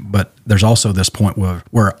Christian, but there's also this point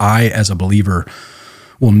where I, as a believer,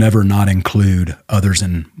 will never not include others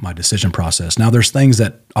in my decision process. Now, there's things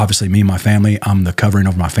that obviously me and my family, I'm the covering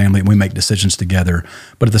over my family, and we make decisions together.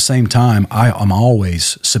 But at the same time, I'm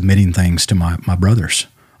always submitting things to my brothers.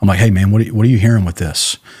 I'm like, hey, man, what are you hearing with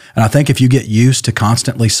this? And I think if you get used to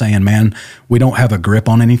constantly saying, man, we don't have a grip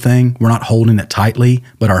on anything, we're not holding it tightly,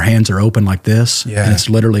 but our hands are open like this, and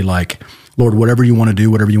it's literally like, Lord, whatever you want to do,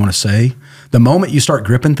 whatever you want to say. The moment you start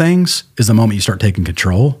gripping things is the moment you start taking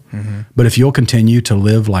control. But if you'll continue to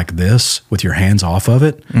live like this with your hands off of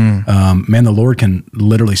it, man, the Lord can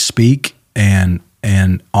literally speak and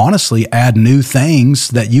honestly add new things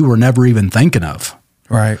that you were never even thinking of.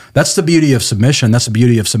 Right. That's the beauty of submission. That's the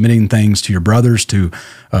beauty of submitting things to your brothers, to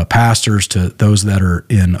pastors, to those that are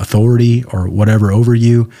in authority or whatever over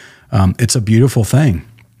you. It's a beautiful thing.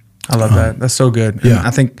 I love that. That's so good. And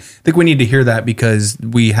I think we need to hear that because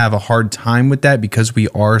we have a hard time with that because we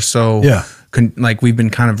are so like we've been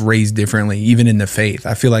kind of raised differently, even in the faith.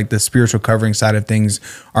 I feel like the spiritual covering side of things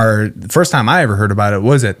the first time I ever heard about it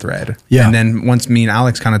was at Thread. And then once me and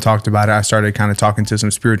Alex kind of talked about it, I started kind of talking to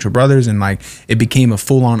some spiritual brothers and like it became a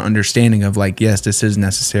full on understanding of like, yes, this is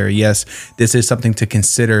necessary. Yes, this is something to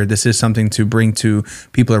consider. This is something to bring to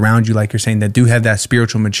people around you, like you're saying, that do have that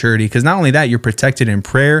spiritual maturity. Because not only that, you're protected in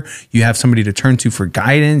prayer. You have somebody to turn to for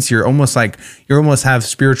guidance. You almost have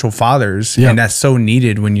spiritual fathers. And that's so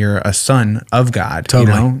needed when you're a son of God,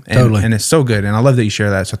 Totally. And it's so good. And I love that you share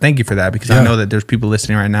that. So thank you for that, because I know that there's people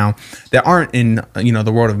listening right now that aren't in,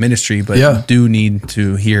 the world of ministry, but do need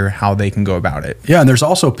to hear how they can go about it. Yeah. And there's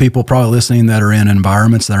also people probably listening that are in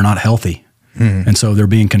environments that are not healthy. And so they're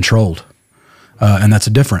being controlled. And that's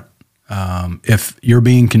different. If you're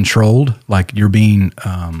being controlled, like you're being,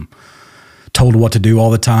 told what to do all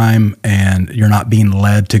the time and you're not being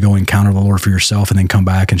led to go encounter the Lord for yourself and then come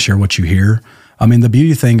back and share what you hear. I mean, the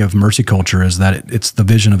beauty thing of Mercy Culture is that it's the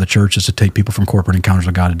vision of the church is to take people from corporate encounters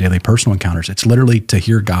with God to daily personal encounters. It's literally to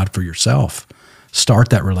hear God for yourself. Start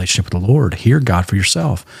that relationship with the Lord. Hear God for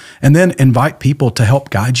yourself. And then invite people to help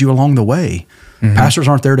guide you along the way. Pastors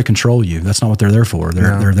aren't there to control you. That's not what they're there for.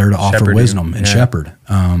 They're there to offer wisdom and shepherd.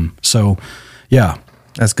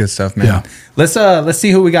 That's good stuff, man. Let's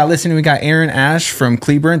see who we got listening. We got Aaron Ash from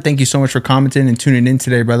Cleburne. Thank you so much for commenting and tuning in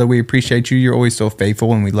today, brother. We appreciate you. You're always so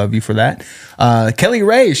faithful, and we love you for that. Kelly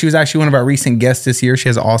Ray, she was actually one of our recent guests this year. She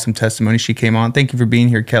has an awesome testimony. She came on. Thank you for being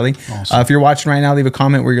here, Kelly. Awesome. If you're watching right now, leave a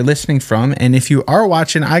comment where you're listening from. And if you are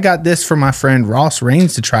watching, I got this from my friend Ross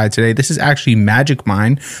Rains to try today. This is actually Magic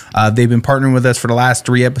Mind. They've been partnering with us for the last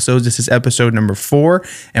 3 episodes. This is episode number 4,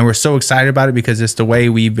 and we're so excited about it because it's the way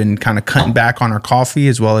we've been kind of cutting back on our coffee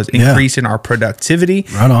as well as increasing our productivity.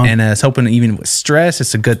 Right on. And it's helping even with stress.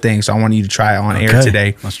 It's a good thing. So I want you to try it on air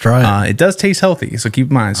today. Let's try it. It does taste healthy, so keep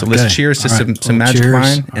in mind. So let's cheers to some Magic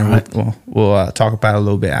Mind, and we'll talk about it a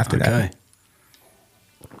little bit after that.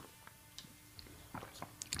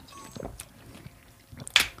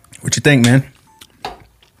 What you think, man?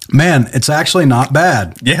 Man, it's actually not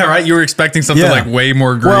bad. Yeah, right? You were expecting something like way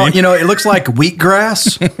more green. Well, it looks like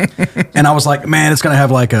wheatgrass. And I was like, man, it's going to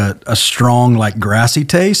have like a strong, like grassy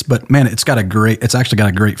taste. But man, it's actually got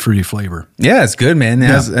a great fruity flavor. Yeah, it's good, man. It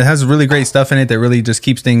has really great stuff in it that really just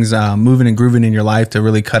keeps things moving and grooving in your life to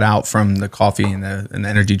really cut out from the coffee and the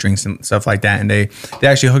energy drinks and stuff like that. And they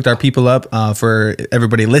actually hooked our people up for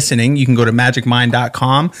everybody listening. You can go to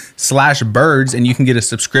magicmind.com/birds and you can get a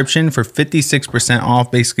subscription for 56%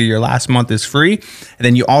 off. Basically, your last month is free. And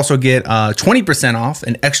then you also get 20% off,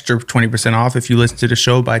 an extra 20% off if you listen to the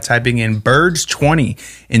show by typing in birds20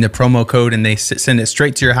 in the promo code, and they send it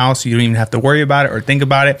straight to your house. So you don't even have to worry about it or think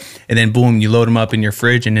about it. And then boom, you load them up in your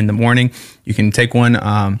fridge, and in the morning you can take one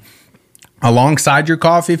alongside your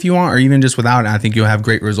coffee if you want, or even just without it. I think you'll have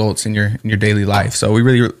great results in your daily life. So we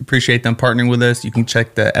really appreciate them partnering with us. You can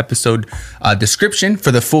check the episode description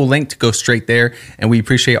for the full link to go straight there. And we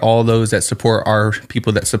appreciate all those that support our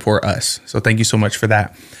people that support us. So thank you so much for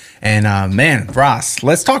that. And man, Ross,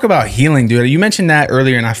 let's talk about healing, dude. You mentioned that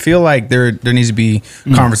earlier, and I feel like there needs to be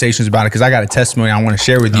conversations about it, because I got a testimony I want to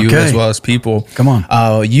share with you as well as people. Come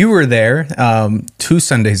on. You were there 2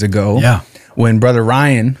 Sundays ago. Yeah. When Brother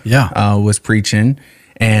Ryan was preaching,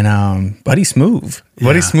 and Buddy Smooth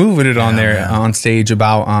with it on there on stage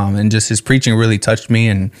about and just his preaching really touched me,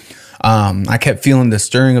 and I kept feeling the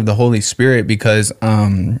stirring of the Holy Spirit, because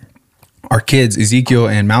our kids Ezekiel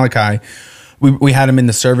and Malachi, we had them in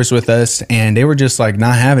the service with us, and they were just like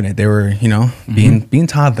not having it. They were being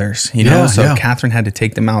toddlers, so Catherine had to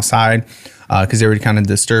take them outside because they were kind of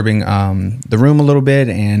disturbing the room a little bit,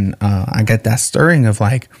 and I got that stirring of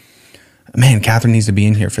like, man, Catherine needs to be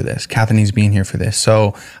in here for this. Catherine needs to be in here for this.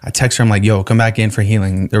 So I text her. I'm like, yo, come back in for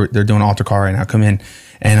healing. They're doing altar call right now. Come in.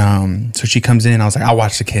 And so she comes in. I was like, I'll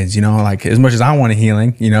watch the kids, like as much as I want a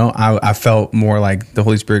healing, I felt more like the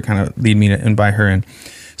Holy Spirit kind of lead me to invite her in.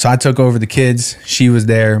 So I took over the kids. She was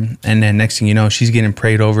there. And then next thing you know, she's getting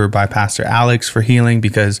prayed over by Pastor Alex for healing,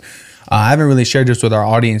 because I haven't really shared this with our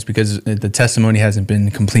audience because the testimony hasn't been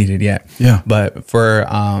completed yet. Yeah. But for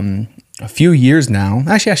a few years now,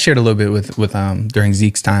 actually I shared a little bit with during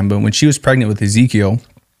Zeke's time, but when she was pregnant with Ezekiel,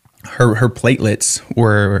 her platelets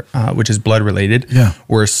were, which is blood related,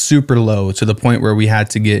 were super low, to the point where we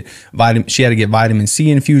had to get she had to get vitamin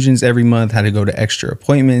C infusions every month, had to go to extra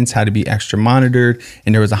appointments, had to be extra monitored,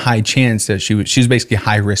 and there was a high chance that she was basically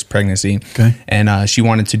high risk pregnancy. Okay. And she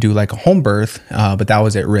wanted to do like a home birth, but that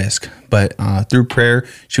was at risk. But through prayer,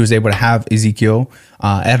 she was able to have Ezekiel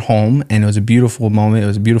at home, and it was a beautiful moment. It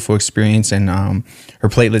was a beautiful experience, and her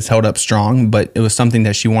platelets held up strong, but it was something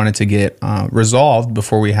that she wanted to get resolved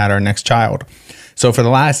before we had our next child. So for the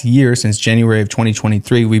last year, since January of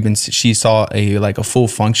 2023, she saw a full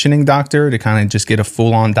functioning doctor to kind of just get a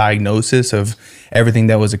full on diagnosis of everything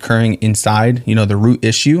that was occurring inside, the root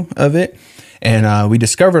issue of it. And we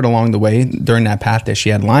discovered along the way during that path that she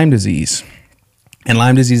had Lyme disease. And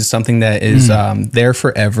Lyme disease is something that is there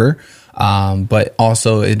forever, but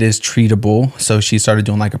also it is treatable. So she started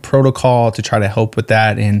doing like a protocol to try to help with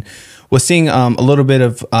that, and was seeing a little bit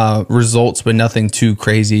of results, but nothing too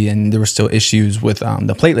crazy. And there were still issues with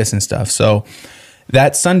the platelets and stuff. So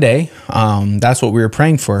that Sunday, that's what we were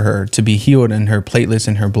praying for her, to be healed in her platelets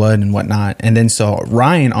and her blood and whatnot. And then so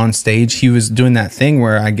Ryan on stage, he was doing that thing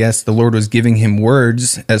where I guess the Lord was giving him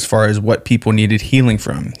words as far as what people needed healing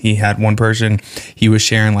from. He had one person, he was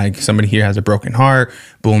sharing like, somebody here has a broken heart,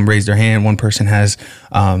 boom, raise their hand. One person has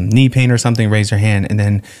knee pain or something, raise their hand. And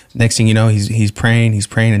then next thing you know, he's praying,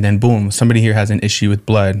 and then boom, somebody here has an issue with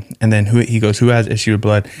blood. And then he goes, who has issue with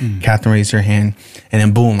blood? Catherine raised her hand. And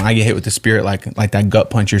then boom, I get hit with the Spirit like that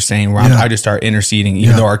gut punch you're saying, where I just start interceding,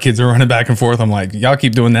 even though our kids are running back and forth. I'm like, y'all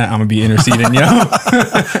keep doing that, I'm gonna be interceding, y'all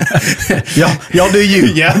do you.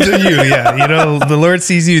 Yeah, do you. Yeah, the Lord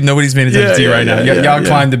sees you, nobody's paying attention to you right now. Y'all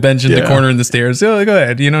climb the bench in the corner in the stairs. Go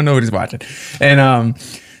ahead, nobody's watching. And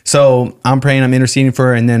so I'm praying, I'm interceding for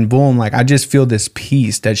her, and then boom, like I just feel this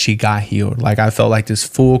peace that she got healed. Like I felt like this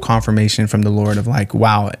full confirmation from the Lord of like,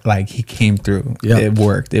 wow, like he came through. It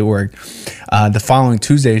worked. The following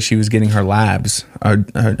Tuesday, she was getting her labs,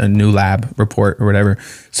 a new lab report or whatever,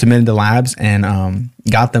 submitted the labs, and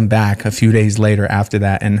got them back a few days later after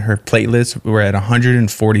that, and her platelets were at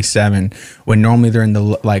 147 when normally they're in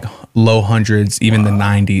the low hundreds, even the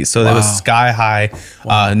 90s. So that was sky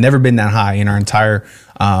high. Never been that high in our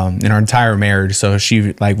entire marriage. So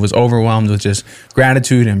she was overwhelmed with just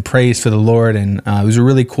gratitude and praise for the Lord, and it was a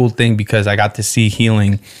really cool thing because I got to see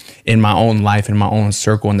healing in my own life, in my own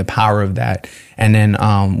circle, and the power of that. And then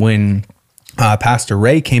when Pastor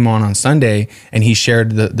Ray came on Sunday, and he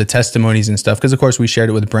shared the testimonies and stuff, because of course we shared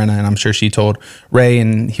it with Brenna, and I'm sure she told Ray,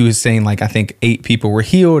 and he was saying I think 8 people were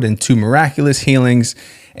healed and 2 miraculous healings.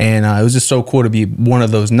 And it was just so cool to be one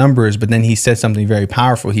of those numbers. But then he said something very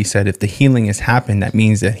powerful. He said, if the healing has happened, that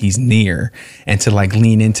means that he's near, and to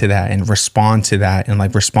lean into that and respond to that,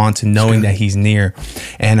 and respond to knowing that he's near.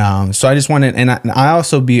 And so I just wanted, and I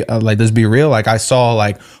also let's be real. I saw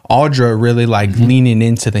Audra really leaning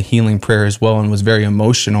into the healing prayer as well, and was very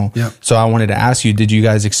emotional. Yep. So I wanted to ask you, did you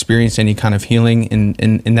guys experience any kind of healing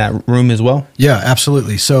in that room as well? Yeah,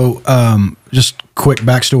 absolutely. So just quick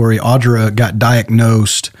backstory: Audra got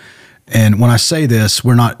diagnosed, and when I say this,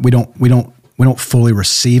 we don't fully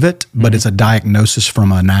receive it, but it's a diagnosis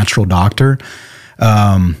from a natural doctor.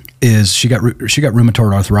 is she got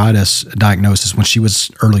rheumatoid arthritis diagnosis when she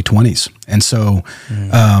was early 20s. And so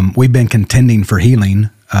we've been contending for healing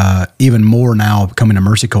even more now coming to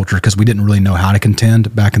Mercy Culture because we didn't really know how to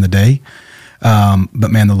contend back in the day.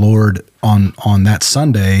 But man, the Lord on that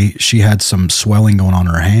Sunday, she had some swelling going on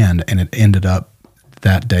in her hand, and it ended up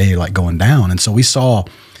that day like going down. And so we saw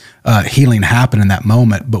healing happen in that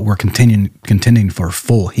moment, but we're contending for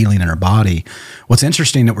full healing in her body. What's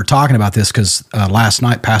interesting that we're talking about this because last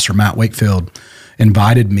night, Pastor Matt Wakefield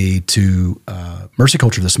invited me to Mercy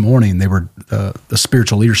Culture this morning. They were the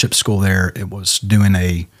spiritual leadership school there. It was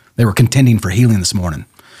they were contending for healing this morning.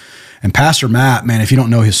 And Pastor Matt, man, if you don't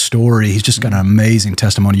know his story, he's just got an amazing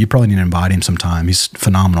testimony. You probably need to invite him sometime. He's a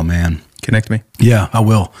phenomenal, man. Connect me. Yeah, I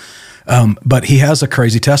will. But he has a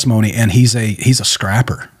crazy testimony, and he's a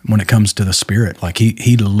scrapper when it comes to the spirit. Like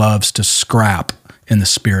he loves to scrap in the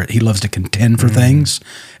spirit. He loves to contend for things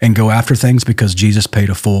and go after things because Jesus paid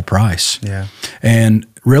a full price. Yeah. And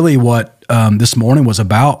really what this morning was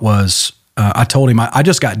about was I told him I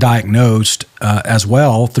just got diagnosed as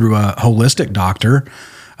well through a holistic doctor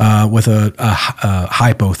with a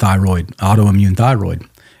hypothyroid, autoimmune thyroid.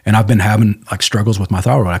 And I've been having like struggles with my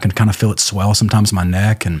thyroid. I can kind of feel it swell sometimes in my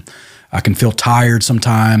neck, and I can feel tired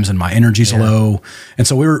sometimes, and my energy's low. And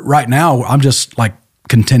so right now, I'm just like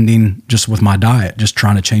contending just with my diet, just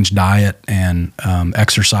trying to change diet and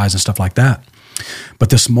exercise and stuff like that. But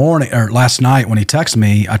this morning or last night when he texted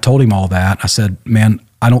me, I told him all that. I said, man,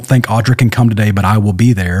 I don't think Audra can come today, but I will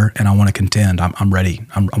be there, and I want to contend. I'm ready.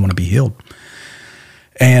 I want to be healed.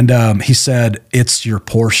 And he said, it's your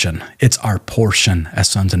portion. It's our portion as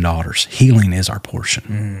sons and daughters. Healing is our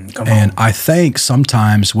portion. And I think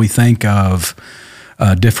sometimes we think of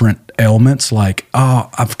different ailments like,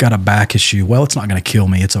 oh, I've got a back issue. Well, it's not going to kill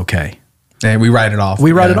me. It's okay. And we write it off.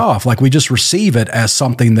 We write it off. Like we just receive it as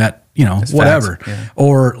something that, it's whatever. Yeah.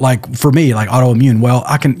 Or like for me, like autoimmune, well,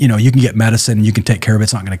 I can, you can get medicine, you can take care of it.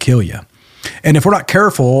 It's not going to kill you. And if we're not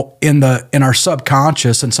careful in our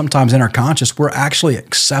subconscious and sometimes in our conscious, we're actually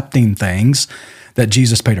accepting things that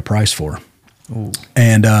Jesus paid a price for. Ooh.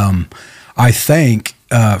 And I think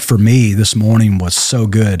for me, this morning was so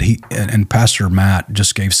good. And Pastor Matt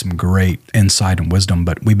just gave some great insight and wisdom,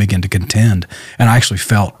 but we began to contend. And I actually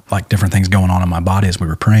felt like different things going on in my body as we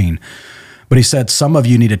were praying. But he said, some of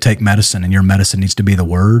you need to take medicine, and your medicine needs to be the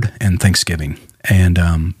word and thanksgiving. And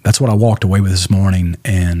that's what I walked away with this morning.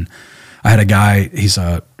 And I had a guy, he's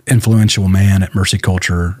a influential man at Mercy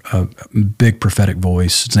Culture, a big prophetic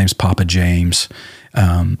voice. His name's Papa James.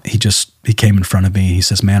 He came in front of me. He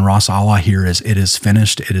says, man, Ross, all I hear is, it is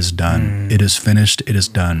finished. It is done. It is finished. It is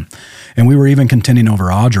done. And we were even contending over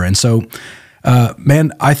Audra. And so,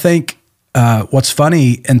 man, I think what's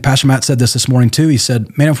funny, and Pastor Matt said this morning too, he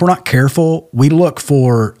said, man, if we're not careful, we look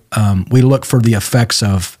for the effects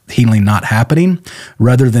of healing not happening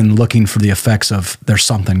rather than looking for the effects of there's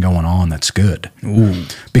something going on that's good. Ooh.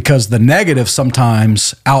 Because the negative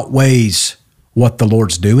sometimes outweighs what the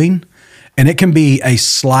Lord's doing. And it can be a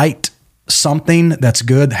slight something that's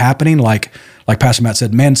good happening. Like Pastor Matt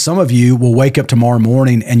said, man, some of you will wake up tomorrow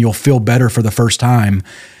morning and you'll feel better for the first time.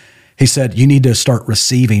 He said, you need to start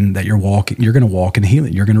receiving that you're going to walk in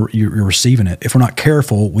healing. You're receiving it. If we're not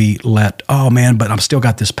careful, we oh man, but I'm still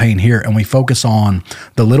got this pain here. And we focus on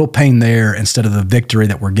the little pain there instead of the victory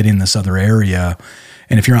that we're getting in this other area.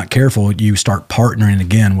 And if you're not careful, you start partnering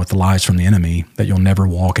again with the lies from the enemy that you'll never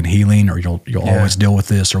walk in healing, or you'll always deal with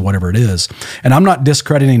this, or whatever it is. And I'm not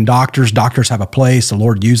discrediting doctors. Doctors have a place. The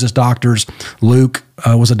Lord uses doctors. Luke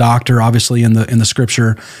was a doctor, obviously, in the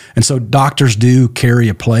scripture. And so doctors do carry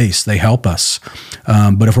a place. They help us.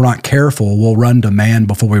 But if we're not careful, we'll run to man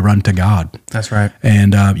before we run to God. That's right.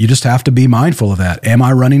 And you just have to be mindful of that. Am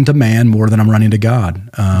I running to man more than I'm running to God?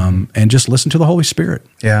 And just listen to the Holy Spirit.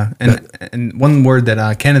 Yeah. And one word that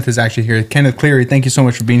Kenneth is actually here. Kenneth Cleary, thank you so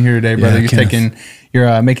much for being here today, brother.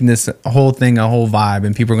 You're making this whole thing a whole vibe,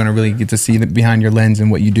 and people are going to really get to see behind your lens and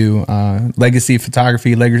what you do. Legacy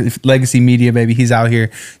photography, legacy media, baby. He's out here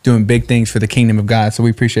doing big things for the kingdom of God. So we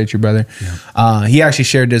appreciate you, brother. Yeah. He actually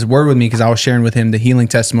shared this word with me because I was sharing with him the healing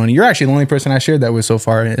testimony. You're actually the only person I shared that with so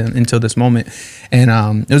far until this moment. And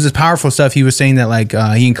it was this powerful stuff. He was saying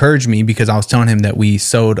that he encouraged me because I was telling him that we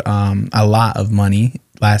sowed a lot of money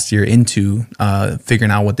last year into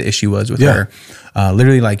figuring out what the issue was with her.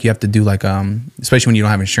 Literally, you have to do especially when you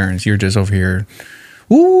don't have insurance, you're just over here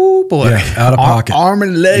Ooh boy, Yeah, out of pocket. arm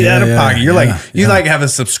and leg Yeah, out of yeah, pocket. You're yeah, like you like have a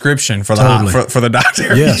subscription for the Totally. for the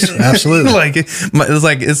doctor. Yes, absolutely. Like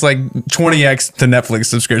it's like 20x to Netflix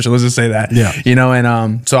subscription. Let's just say that. Yeah. You know,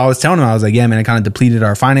 and so I was telling him, I was like, yeah, man, it kind of depleted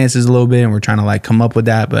our finances a little bit, and we're trying to like come up with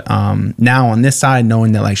that. But now on this side,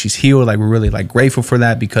 knowing that like she's healed, like we're really like grateful for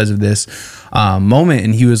that because of this moment.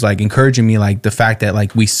 And he was like encouraging me, like the fact that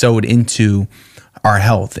like we sowed into our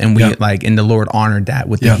health and we like, and the Lord honored that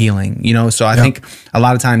with the healing, you know? So I think a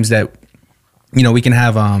lot of times that, you know, we can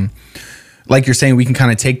have, like you're saying, we can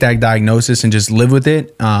kind of take that diagnosis and just live with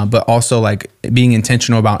it. But also like being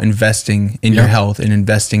intentional about investing in your health and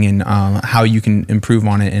investing in how you can improve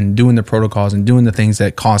on it and doing the protocols and doing the things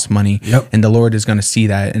that cost money. And the Lord is going to see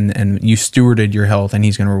that and you stewarded your health and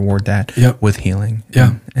he's going to reward that with healing.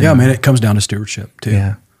 Yeah. And, Man, it comes down to stewardship too.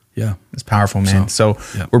 Yeah. It's powerful, man. So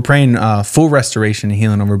we're praying full restoration and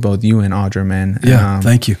healing over both you and Audra, man. Yeah. And,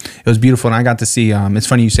 thank you. It was beautiful. And I got to see, it's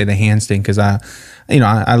funny you say the hands thing because I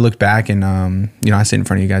looked back and, I sit in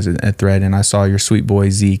front of you guys at Thread and I saw your sweet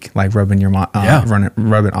boy Zeke, like rubbing your,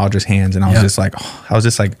 rubbing Audra's hands. And I was just like,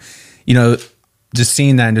 just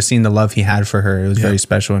seeing that and just seeing the love he had for her. It was very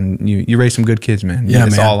special. And you raised some good kids, man.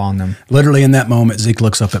 It's all on them. Literally in that moment, Zeke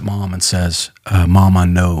looks up at Mom and says, Mom, I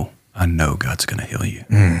know God's going to heal you.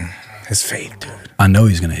 His faith, dude. I know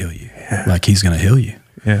he's going to heal you. Like he's going to heal you.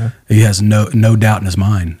 Yeah. He has no doubt in his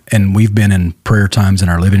mind. And we've been in prayer times in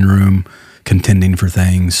our living room contending for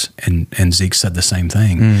things. And Zeke said the same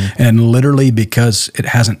thing. And literally because it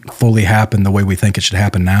hasn't fully happened the way we think it should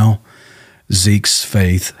happen now, Zeke's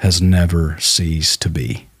faith has never ceased to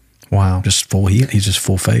be. Wow. He's just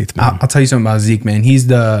full faith, man. I'll tell you something about Zeke, man. He's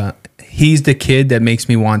the kid that makes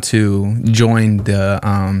me want to join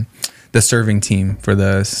the serving team for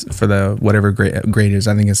the whatever grade is.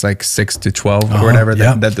 I think it's like 6 to 12 or whatever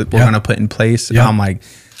that we're gonna put in place. And I'm like,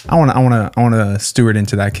 I want to steward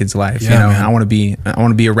into that kid's life. Man. I want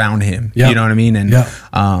to be around him. You know what I mean?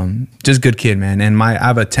 And just good kid, man. And I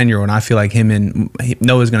have a 10-year-old, and I feel like him and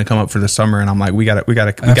Noah's gonna come up for the summer, and I'm like, we gotta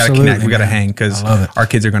connect, we gotta hang because our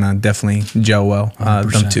kids are gonna definitely gel well.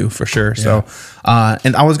 Them too, for sure. So,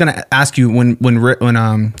 and I was gonna ask you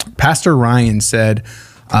when Pastor Ryan said.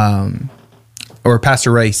 Or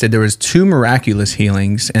Pastor Ray said there was 2 miraculous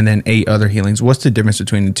healings and then 8 other healings. What's the difference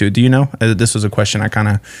between the two? Do you know? This was a question I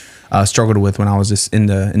kind of struggled with when I was just in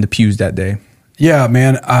the pews that day. Yeah,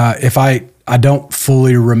 man. If I don't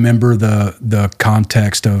fully remember the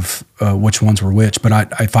context of which ones were which,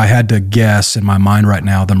 but if I had to guess in my mind right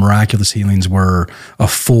now, the miraculous healings were a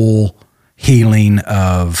full healing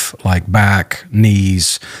of like back,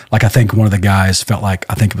 knees. Like I think one of the guys felt like,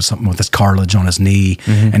 I think it was something with his cartilage on his knee,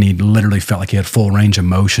 and he literally felt like he had full range of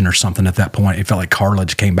motion or something at that point. He felt like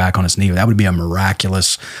cartilage came back on his knee. That would be a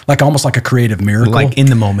miraculous, like almost like a creative miracle. Like in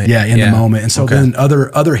the moment. Yeah, in the moment. And so then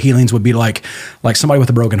other healings would be like somebody with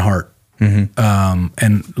a broken heart,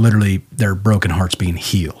 and literally their broken heart's being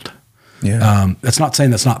healed. Yeah. That's not saying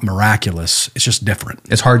that's not miraculous. It's just different.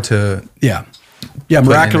 It's hard to... Yeah,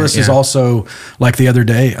 miraculous is also like the other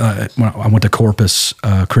day when I went to Corpus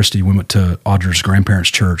Christi. We went to Audra's grandparents'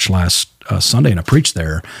 church last Sunday, and I preached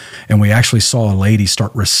there. And we actually saw a lady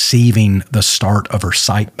start receiving the start of her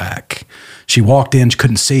sight back. She walked in, she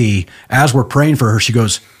couldn't see. As we're praying for her, she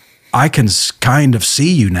goes, "I can kind of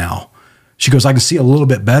see you now." She goes, "I can see a little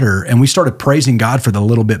bit better." And we started praising God for the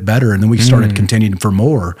little bit better, and then we started continuing for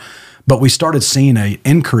more. But we started seeing an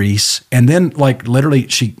increase, and then like literally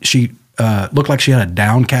she looked like she had a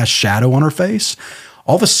downcast shadow on her face.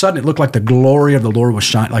 All of a sudden, it looked like the glory of the Lord was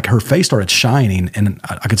shining. Like her face started shining, and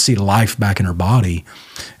I could see life back in her body.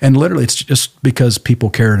 And literally, it's just because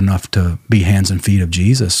people cared enough to be hands and feet of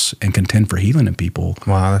Jesus and contend for healing in people.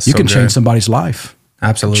 Wow, that's you so can good. change somebody's life.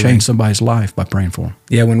 Absolutely, change somebody's life by praying for them.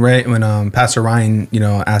 Yeah, when Pastor Ryan,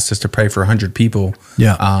 asked us to pray for 100 people.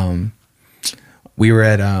 Yeah, we were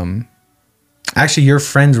at actually your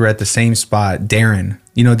friends were at the same spot. Darren.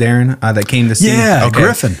 You know Darren that came to see? Yeah,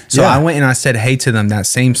 Griffin. So I went and I said hey to them that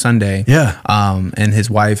same Sunday. Yeah. And his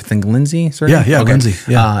wife, I think Lindsay. Yeah, Lindsay.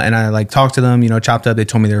 Yeah. And I like talked to them, chopped up. They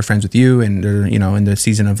told me they were friends with you and they're, in the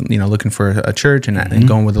season of, looking for a church and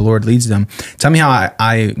going where the Lord leads them. Tell me how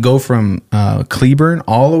I go from Cleburne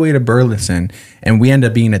all the way to Burleson, and we end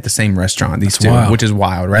up being at the same restaurant, these two, wild. which is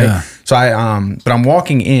wild, right? Yeah. So but I'm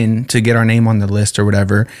walking in to get our name on the list or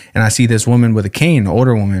whatever, and I see this woman with a cane, an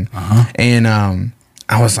older woman, and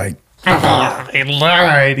I was like, all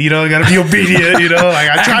right, you know, gotta be obedient, you know. Like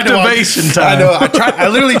I tried to walk. time. I know. I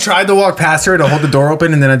literally tried to walk past her to hold the door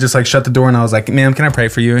open, and then I just like shut the door, and I was like, "Ma'am, can I pray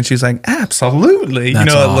for you?" And she's like, "Absolutely." That's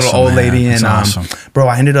you know, awesome, a little old man. lady, That's and awesome. bro,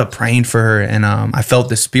 I ended up praying for her, and I felt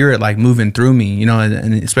the Spirit like moving through me, you know,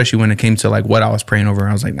 and especially when it came to like what I was praying over,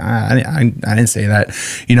 I was like, nah, I didn't say that,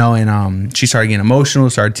 you know, and she started getting emotional,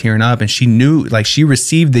 started tearing up, and she knew, like, she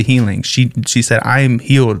received the healing. She said, "I am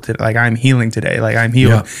healed, like I'm healing today, like I'm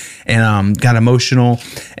healed," and got emotional,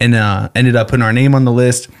 and ended up putting our name on the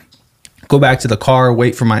list. Go back to the car,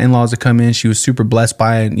 wait for my in-laws to come in. She was super blessed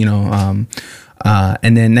by it, you know.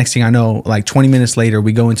 And then next thing I know, like 20 minutes later,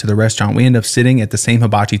 we go into the restaurant. We end up sitting at the same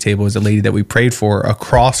hibachi table as the lady that we prayed for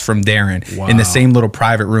across from Darren in the same little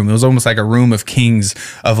private room. It was almost like a room of kings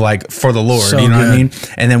of like for the Lord, So you know what I good. mean?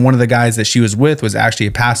 And then one of the guys that she was with was actually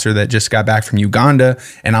a pastor that just got back from Uganda.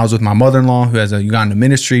 And I was with my mother-in-law who has a Uganda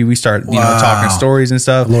ministry. We start, you know, talking stories and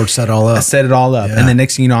stuff. The Lord set it all up. I set it all up. Yeah. And then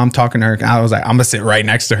next thing you know, I'm talking to her. I was like, I'm going to sit right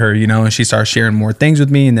next to her, you know, and she started sharing more things with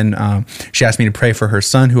me. And then she asked me to pray for her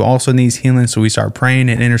son who also needs healing. So we started praying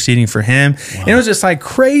and interceding for him. And it was just like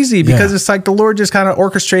crazy because it's like the Lord just kind of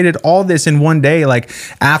orchestrated all this in one day. Like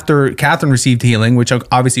after Catherine received healing, which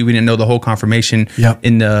obviously we didn't know the whole confirmation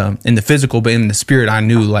in the physical, but in the spirit, I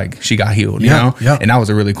knew like she got healed, you know? And that was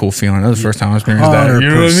a really cool feeling. That was the first time I experienced that. You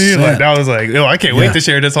know what I mean? Like that was like, oh, I can't wait to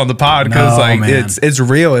share this on the pod because it's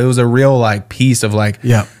real. It was a real like piece of like,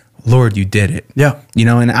 Lord, you did it. You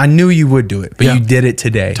know, and I knew you would do it, but you did it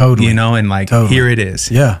today. You know, and like here it is.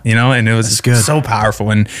 You know, and it was so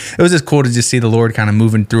powerful. And it was just cool to just see the Lord kind of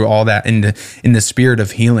moving through all that in the spirit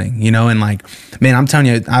of healing, you know, and like, man, I'm telling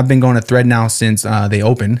you, I've been going to Thread now since they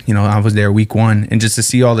opened. You know, I was there week 1, and just to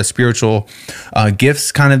see all the spiritual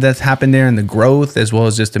gifts kind of that's happened there and the growth, as well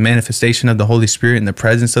as just the manifestation of the Holy Spirit and the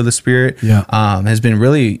presence of the Spirit has been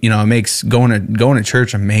really, you know, it makes going to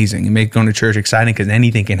church amazing. It makes going to church exciting because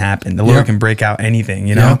anything can happen. The Lord can break out anything,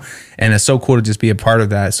 you know, and it's so cool to just be a part of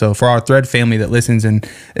that. So for our Thread family that listens and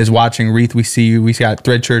is watching, Reith, we see you. We got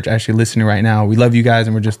Thread Church actually listening right now. We love you guys,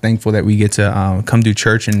 and we're just thankful that we get to come do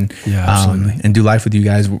church and and do life with you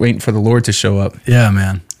guys, waiting for the Lord to show up. Yeah,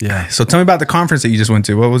 man. Yeah. So tell me about the conference that you just went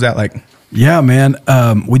to. What was that like? Yeah, man.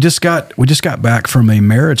 We just got back from a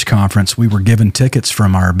marriage conference. We were given tickets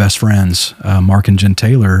from our best friends, Mark and Jen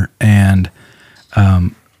Taylor, and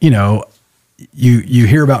you know, you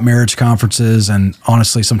hear about marriage conferences, and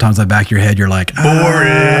honestly, sometimes in the back of your head, you're like,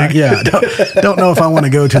 boring. Yeah, don't know if I want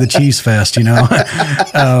to go to the Cheese Fest, you know.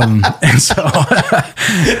 And so,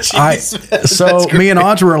 me and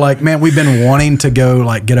Audra were like, man, we've been wanting to go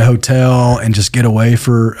like get a hotel and just get away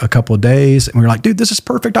for a couple of days, and we were like, dude, this is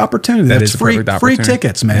perfect opportunity. That's free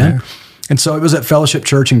tickets, man. Yeah. And so it was at Fellowship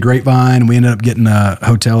Church in Grapevine. We ended up getting a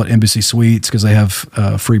hotel at Embassy Suites because they have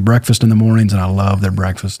free breakfast in the mornings, and I love their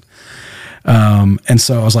breakfast. And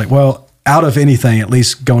so I was like, well, out of anything, at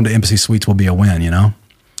least going to Embassy Suites will be a win, you know?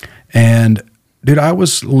 And dude, I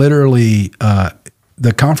was literally,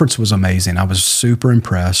 the conference was amazing. I was super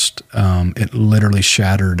impressed. It literally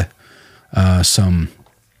shattered, some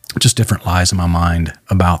just different lies in my mind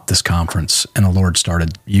about this conference, and the Lord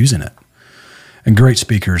started using it. And great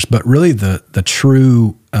speakers, but really the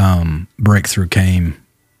true, breakthrough came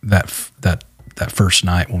that first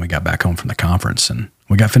night when we got back home from the conference, and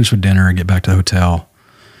we got finished with dinner and get back to the hotel.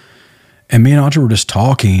 And me and Audra were just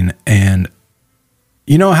talking, and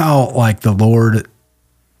you know how like the Lord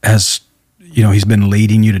has, you know, he's been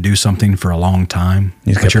leading you to do something for a long time.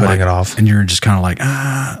 He's kept putting it off. And you're just kind of like,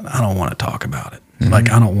 I don't want to talk about it. Mm-hmm.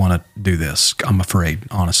 Like, I don't want to do this. I'm afraid,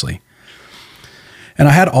 honestly. And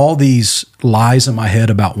I had all these lies in my head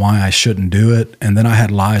about why I shouldn't do it. And then I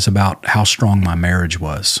had lies about how strong my marriage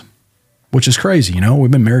was, which is crazy. You know, we've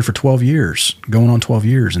been married for 12 years, going on 12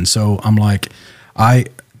 years. And so I'm like,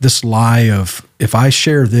 this lie of, if I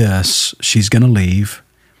share this, she's going to leave,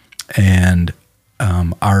 and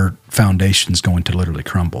our foundation's going to literally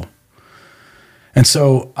crumble. And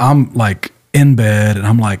so I'm like in bed, and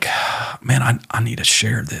I'm like, man, I need to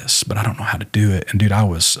share this, but I don't know how to do it. And dude, I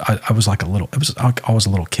was like I was a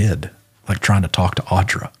little kid, like trying to talk to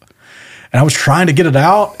Audra, and I was trying to get it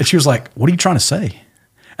out, and she was like, what are you trying to say?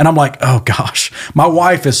 And I'm like, oh gosh, my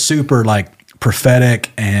wife is super like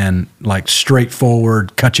prophetic and like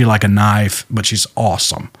straightforward, cut you like a knife, but she's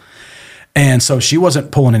awesome. And so she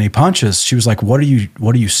wasn't pulling any punches. She was like, what are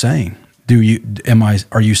you saying?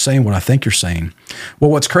 Are you saying what I think you're saying?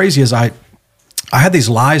 Well, what's crazy is I had these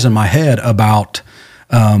lies in my head about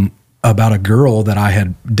a girl that I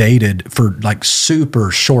had dated for like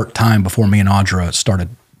super short time before me and Audra started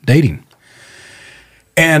dating.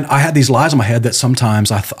 And I had these lies in my head that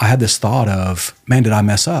sometimes I had this thought of, man, did I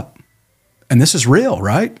mess up? And this is real,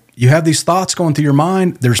 right? you have these thoughts going through your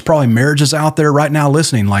mind. There's probably marriages out there right now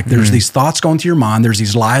listening. Like there's these thoughts going through your mind. There's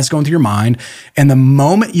these lies going through your mind. And the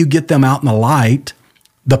moment you get them out in the light,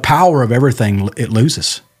 the power of everything, it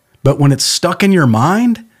loses. But when it's stuck in your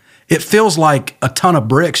mind, it feels like a ton of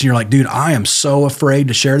bricks. And you're like, dude, I am so afraid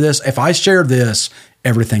to share this. If I share this,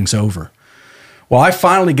 everything's over. Well, I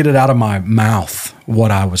finally get it out of my mouth,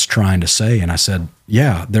 what I was trying to say. And I said,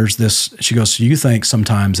 yeah, there's this. She goes, so you think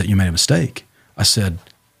sometimes that you made a mistake? I said,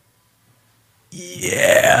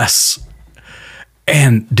 yes.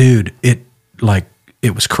 And dude, it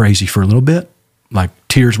was crazy for a little bit. Like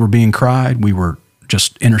tears were being cried. We were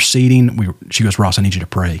just interceding. She goes, Ross, I need you to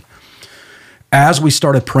pray. As we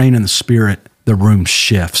started praying in the Spirit, the room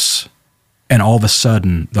shifts. And all of a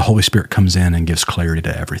sudden, the Holy Spirit comes in and gives clarity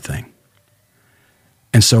to everything.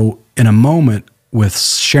 And so in a moment with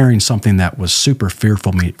sharing something that was super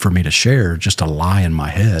fearful for me to share, just a lie in my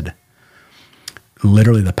head,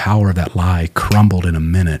 literally the power of that lie crumbled in a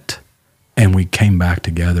minute and we came back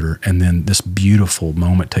together. And then this beautiful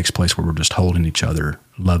moment takes place where we're just holding each other,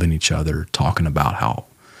 loving each other, talking about how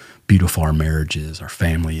beautiful our marriage is, our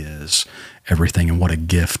family is, everything, and what a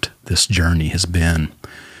gift this journey has been.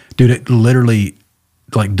 Dude, it literally,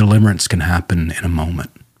 like deliverance can happen in a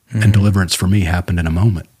moment. And deliverance for me happened in a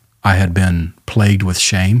moment. I had been plagued with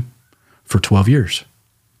shame for 12 years.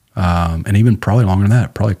 And even probably longer than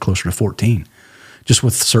that, probably closer to 14, just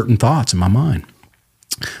with certain thoughts in my mind.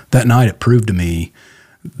 That night, it proved to me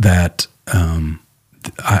that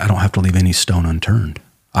I don't have to leave any stone unturned.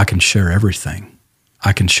 I can share everything.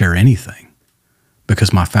 I can share anything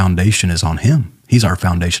because my foundation is on Him. He's our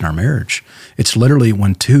foundation, our marriage. It's literally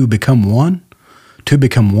when two become one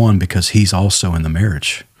because He's also in the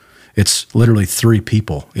marriage. It's literally three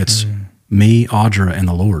people. It's me, Audra, and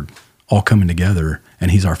the Lord all coming together,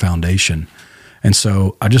 and He's our foundation. And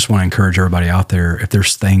so I just want to encourage everybody out there, if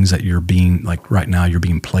there's things that you're being, like right now, you're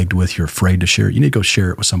being plagued with, you're afraid to share it, you need to go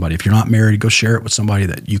share it with somebody. If you're not married, go share it with somebody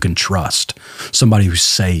that you can trust, somebody who's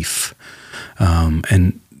safe.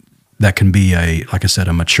 And that can be like I said,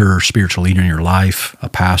 a mature spiritual leader in your life, a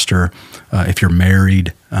pastor. If you're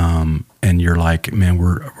married and you're like, man,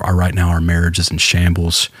 right now our marriage is in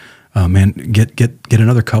shambles. Man, get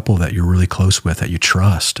another couple that you're really close with, that you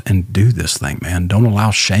trust, and do this thing, man. Don't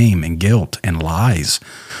allow shame and guilt and lies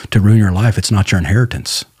to ruin your life. It's not your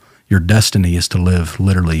inheritance. Your destiny is to live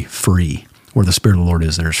literally free. Where the Spirit of the Lord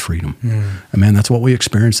is, there's freedom. And man, that's what we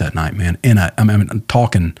experienced that night, man. I'm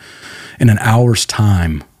talking in an hour's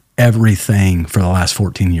time, everything for the last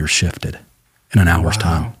 14 years shifted in an hour's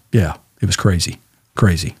time. Yeah, it was crazy.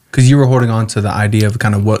 Because you were holding on to the idea of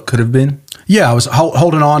kind of what could have been? Yeah, I was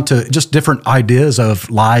holding on to just different ideas of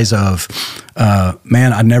lies of,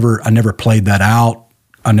 man, I never played that out.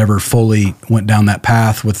 I never fully went down that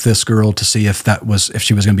path with this girl to see if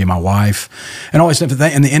she was going to be my wife, and all these different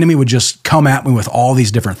things. And the enemy would just come at me with all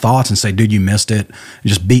these different thoughts and say, dude, you missed it. And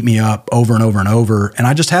just beat me up over and over and over. And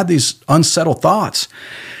I just had these unsettled thoughts.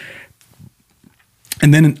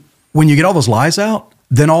 And then when you get all those lies out,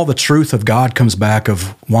 then all the truth of God comes back of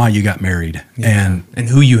why you got married and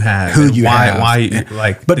who you have, why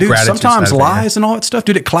like. But dude, sometimes lies and all that stuff,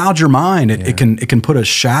 dude, it clouds your mind. It can put a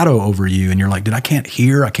shadow over you, and you're like, dude, I can't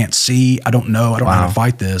hear, I can't see, I don't know how to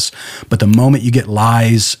fight this. But the moment you get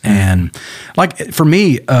lies and like for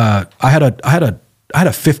me, I had a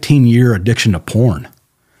 15-year addiction to porn.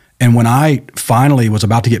 And when I finally was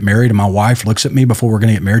about to get married, and my wife looks at me before we're going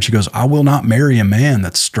to get married, she goes, I will not marry a man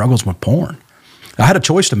that struggles with porn. I had a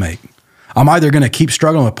choice to make. I'm either going to keep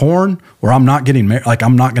struggling with porn, or I'm not getting married. Like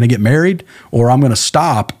I'm not going to get married, or I'm going to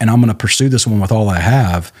stop and I'm going to pursue this one with all I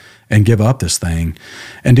have and give up this thing.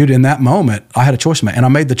 And dude, in that moment, I had a choice to make, and I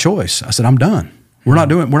made the choice. I said, I'm done. We're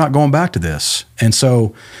not going back to this. And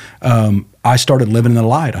so I started living in the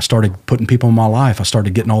light. I started putting people in my life. I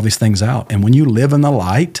started getting all these things out. And when you live in the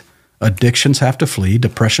light, addictions have to flee.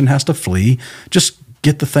 Depression has to flee. Just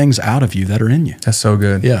get the things out of you that are in you. That's so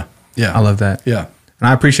good. Yeah. I love that. Yeah. And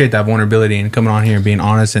I appreciate that vulnerability and coming on here and being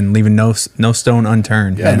honest and leaving no stone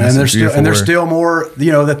unturned. Yeah, and there's still more, at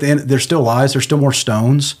the end, there's still lies, there's still more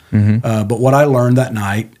stones. But what I learned that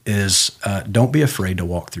night is don't be afraid to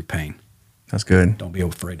walk through pain. That's good. Don't be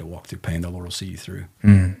afraid to walk through pain. The Lord will see you through.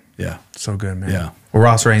 Yeah. So good, man. Yeah. Well,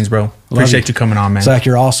 Ross Reigns, bro. Appreciate you coming on, man. Zach,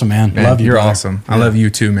 you're awesome, man. Man, Love you. You're brother. awesome. I love you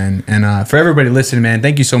too, man. And for everybody listening, man,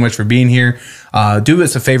 thank you so much for being here. Do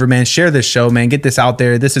us a favor, man. Share this show, man. Get this out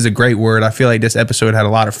there. This is a great word. I feel like this episode had a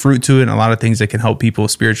lot of fruit to it and a lot of things that can help people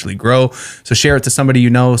spiritually grow. So share it to somebody you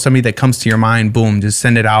know, somebody that comes to your mind. Boom, just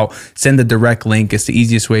send it out. Send the direct link. It's the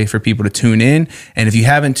easiest way for people to tune in. And if you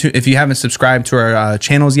haven't subscribed to our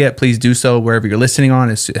channels yet, please do so wherever you're listening on.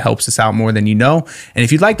 It helps us out more than you know. And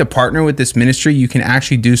if you'd like to partner with this ministry, you can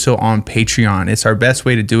actually do so on Patreon. It's our best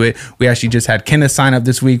way to do it. We actually just had Kenneth sign up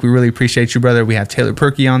this week. We really appreciate you, brother. We have Taylor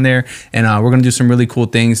Perky on there, and we're going to do some really cool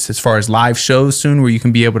things as far as live shows soon, where you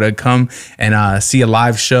can be able to come and see a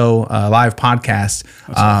live show, live podcast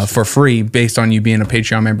for free based on you being a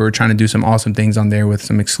Patreon member. We're trying to do some awesome things on there with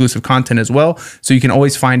some exclusive content as well. So you can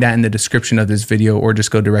always find that in the description of this video, or just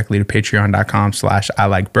go directly to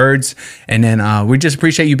patreon.com/ILikeBirds. And then we just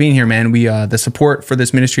appreciate you being here, man. We the support for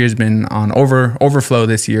this ministry has been on overflow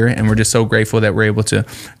this year, and we're just so grateful that we're able to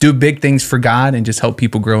do big things for God and just help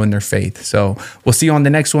people grow in their faith. So we'll see you on the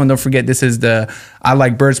next one. Don't forget, this is the I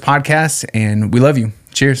Like Birds podcast, and we love you.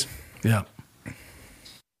 Cheers. Yeah.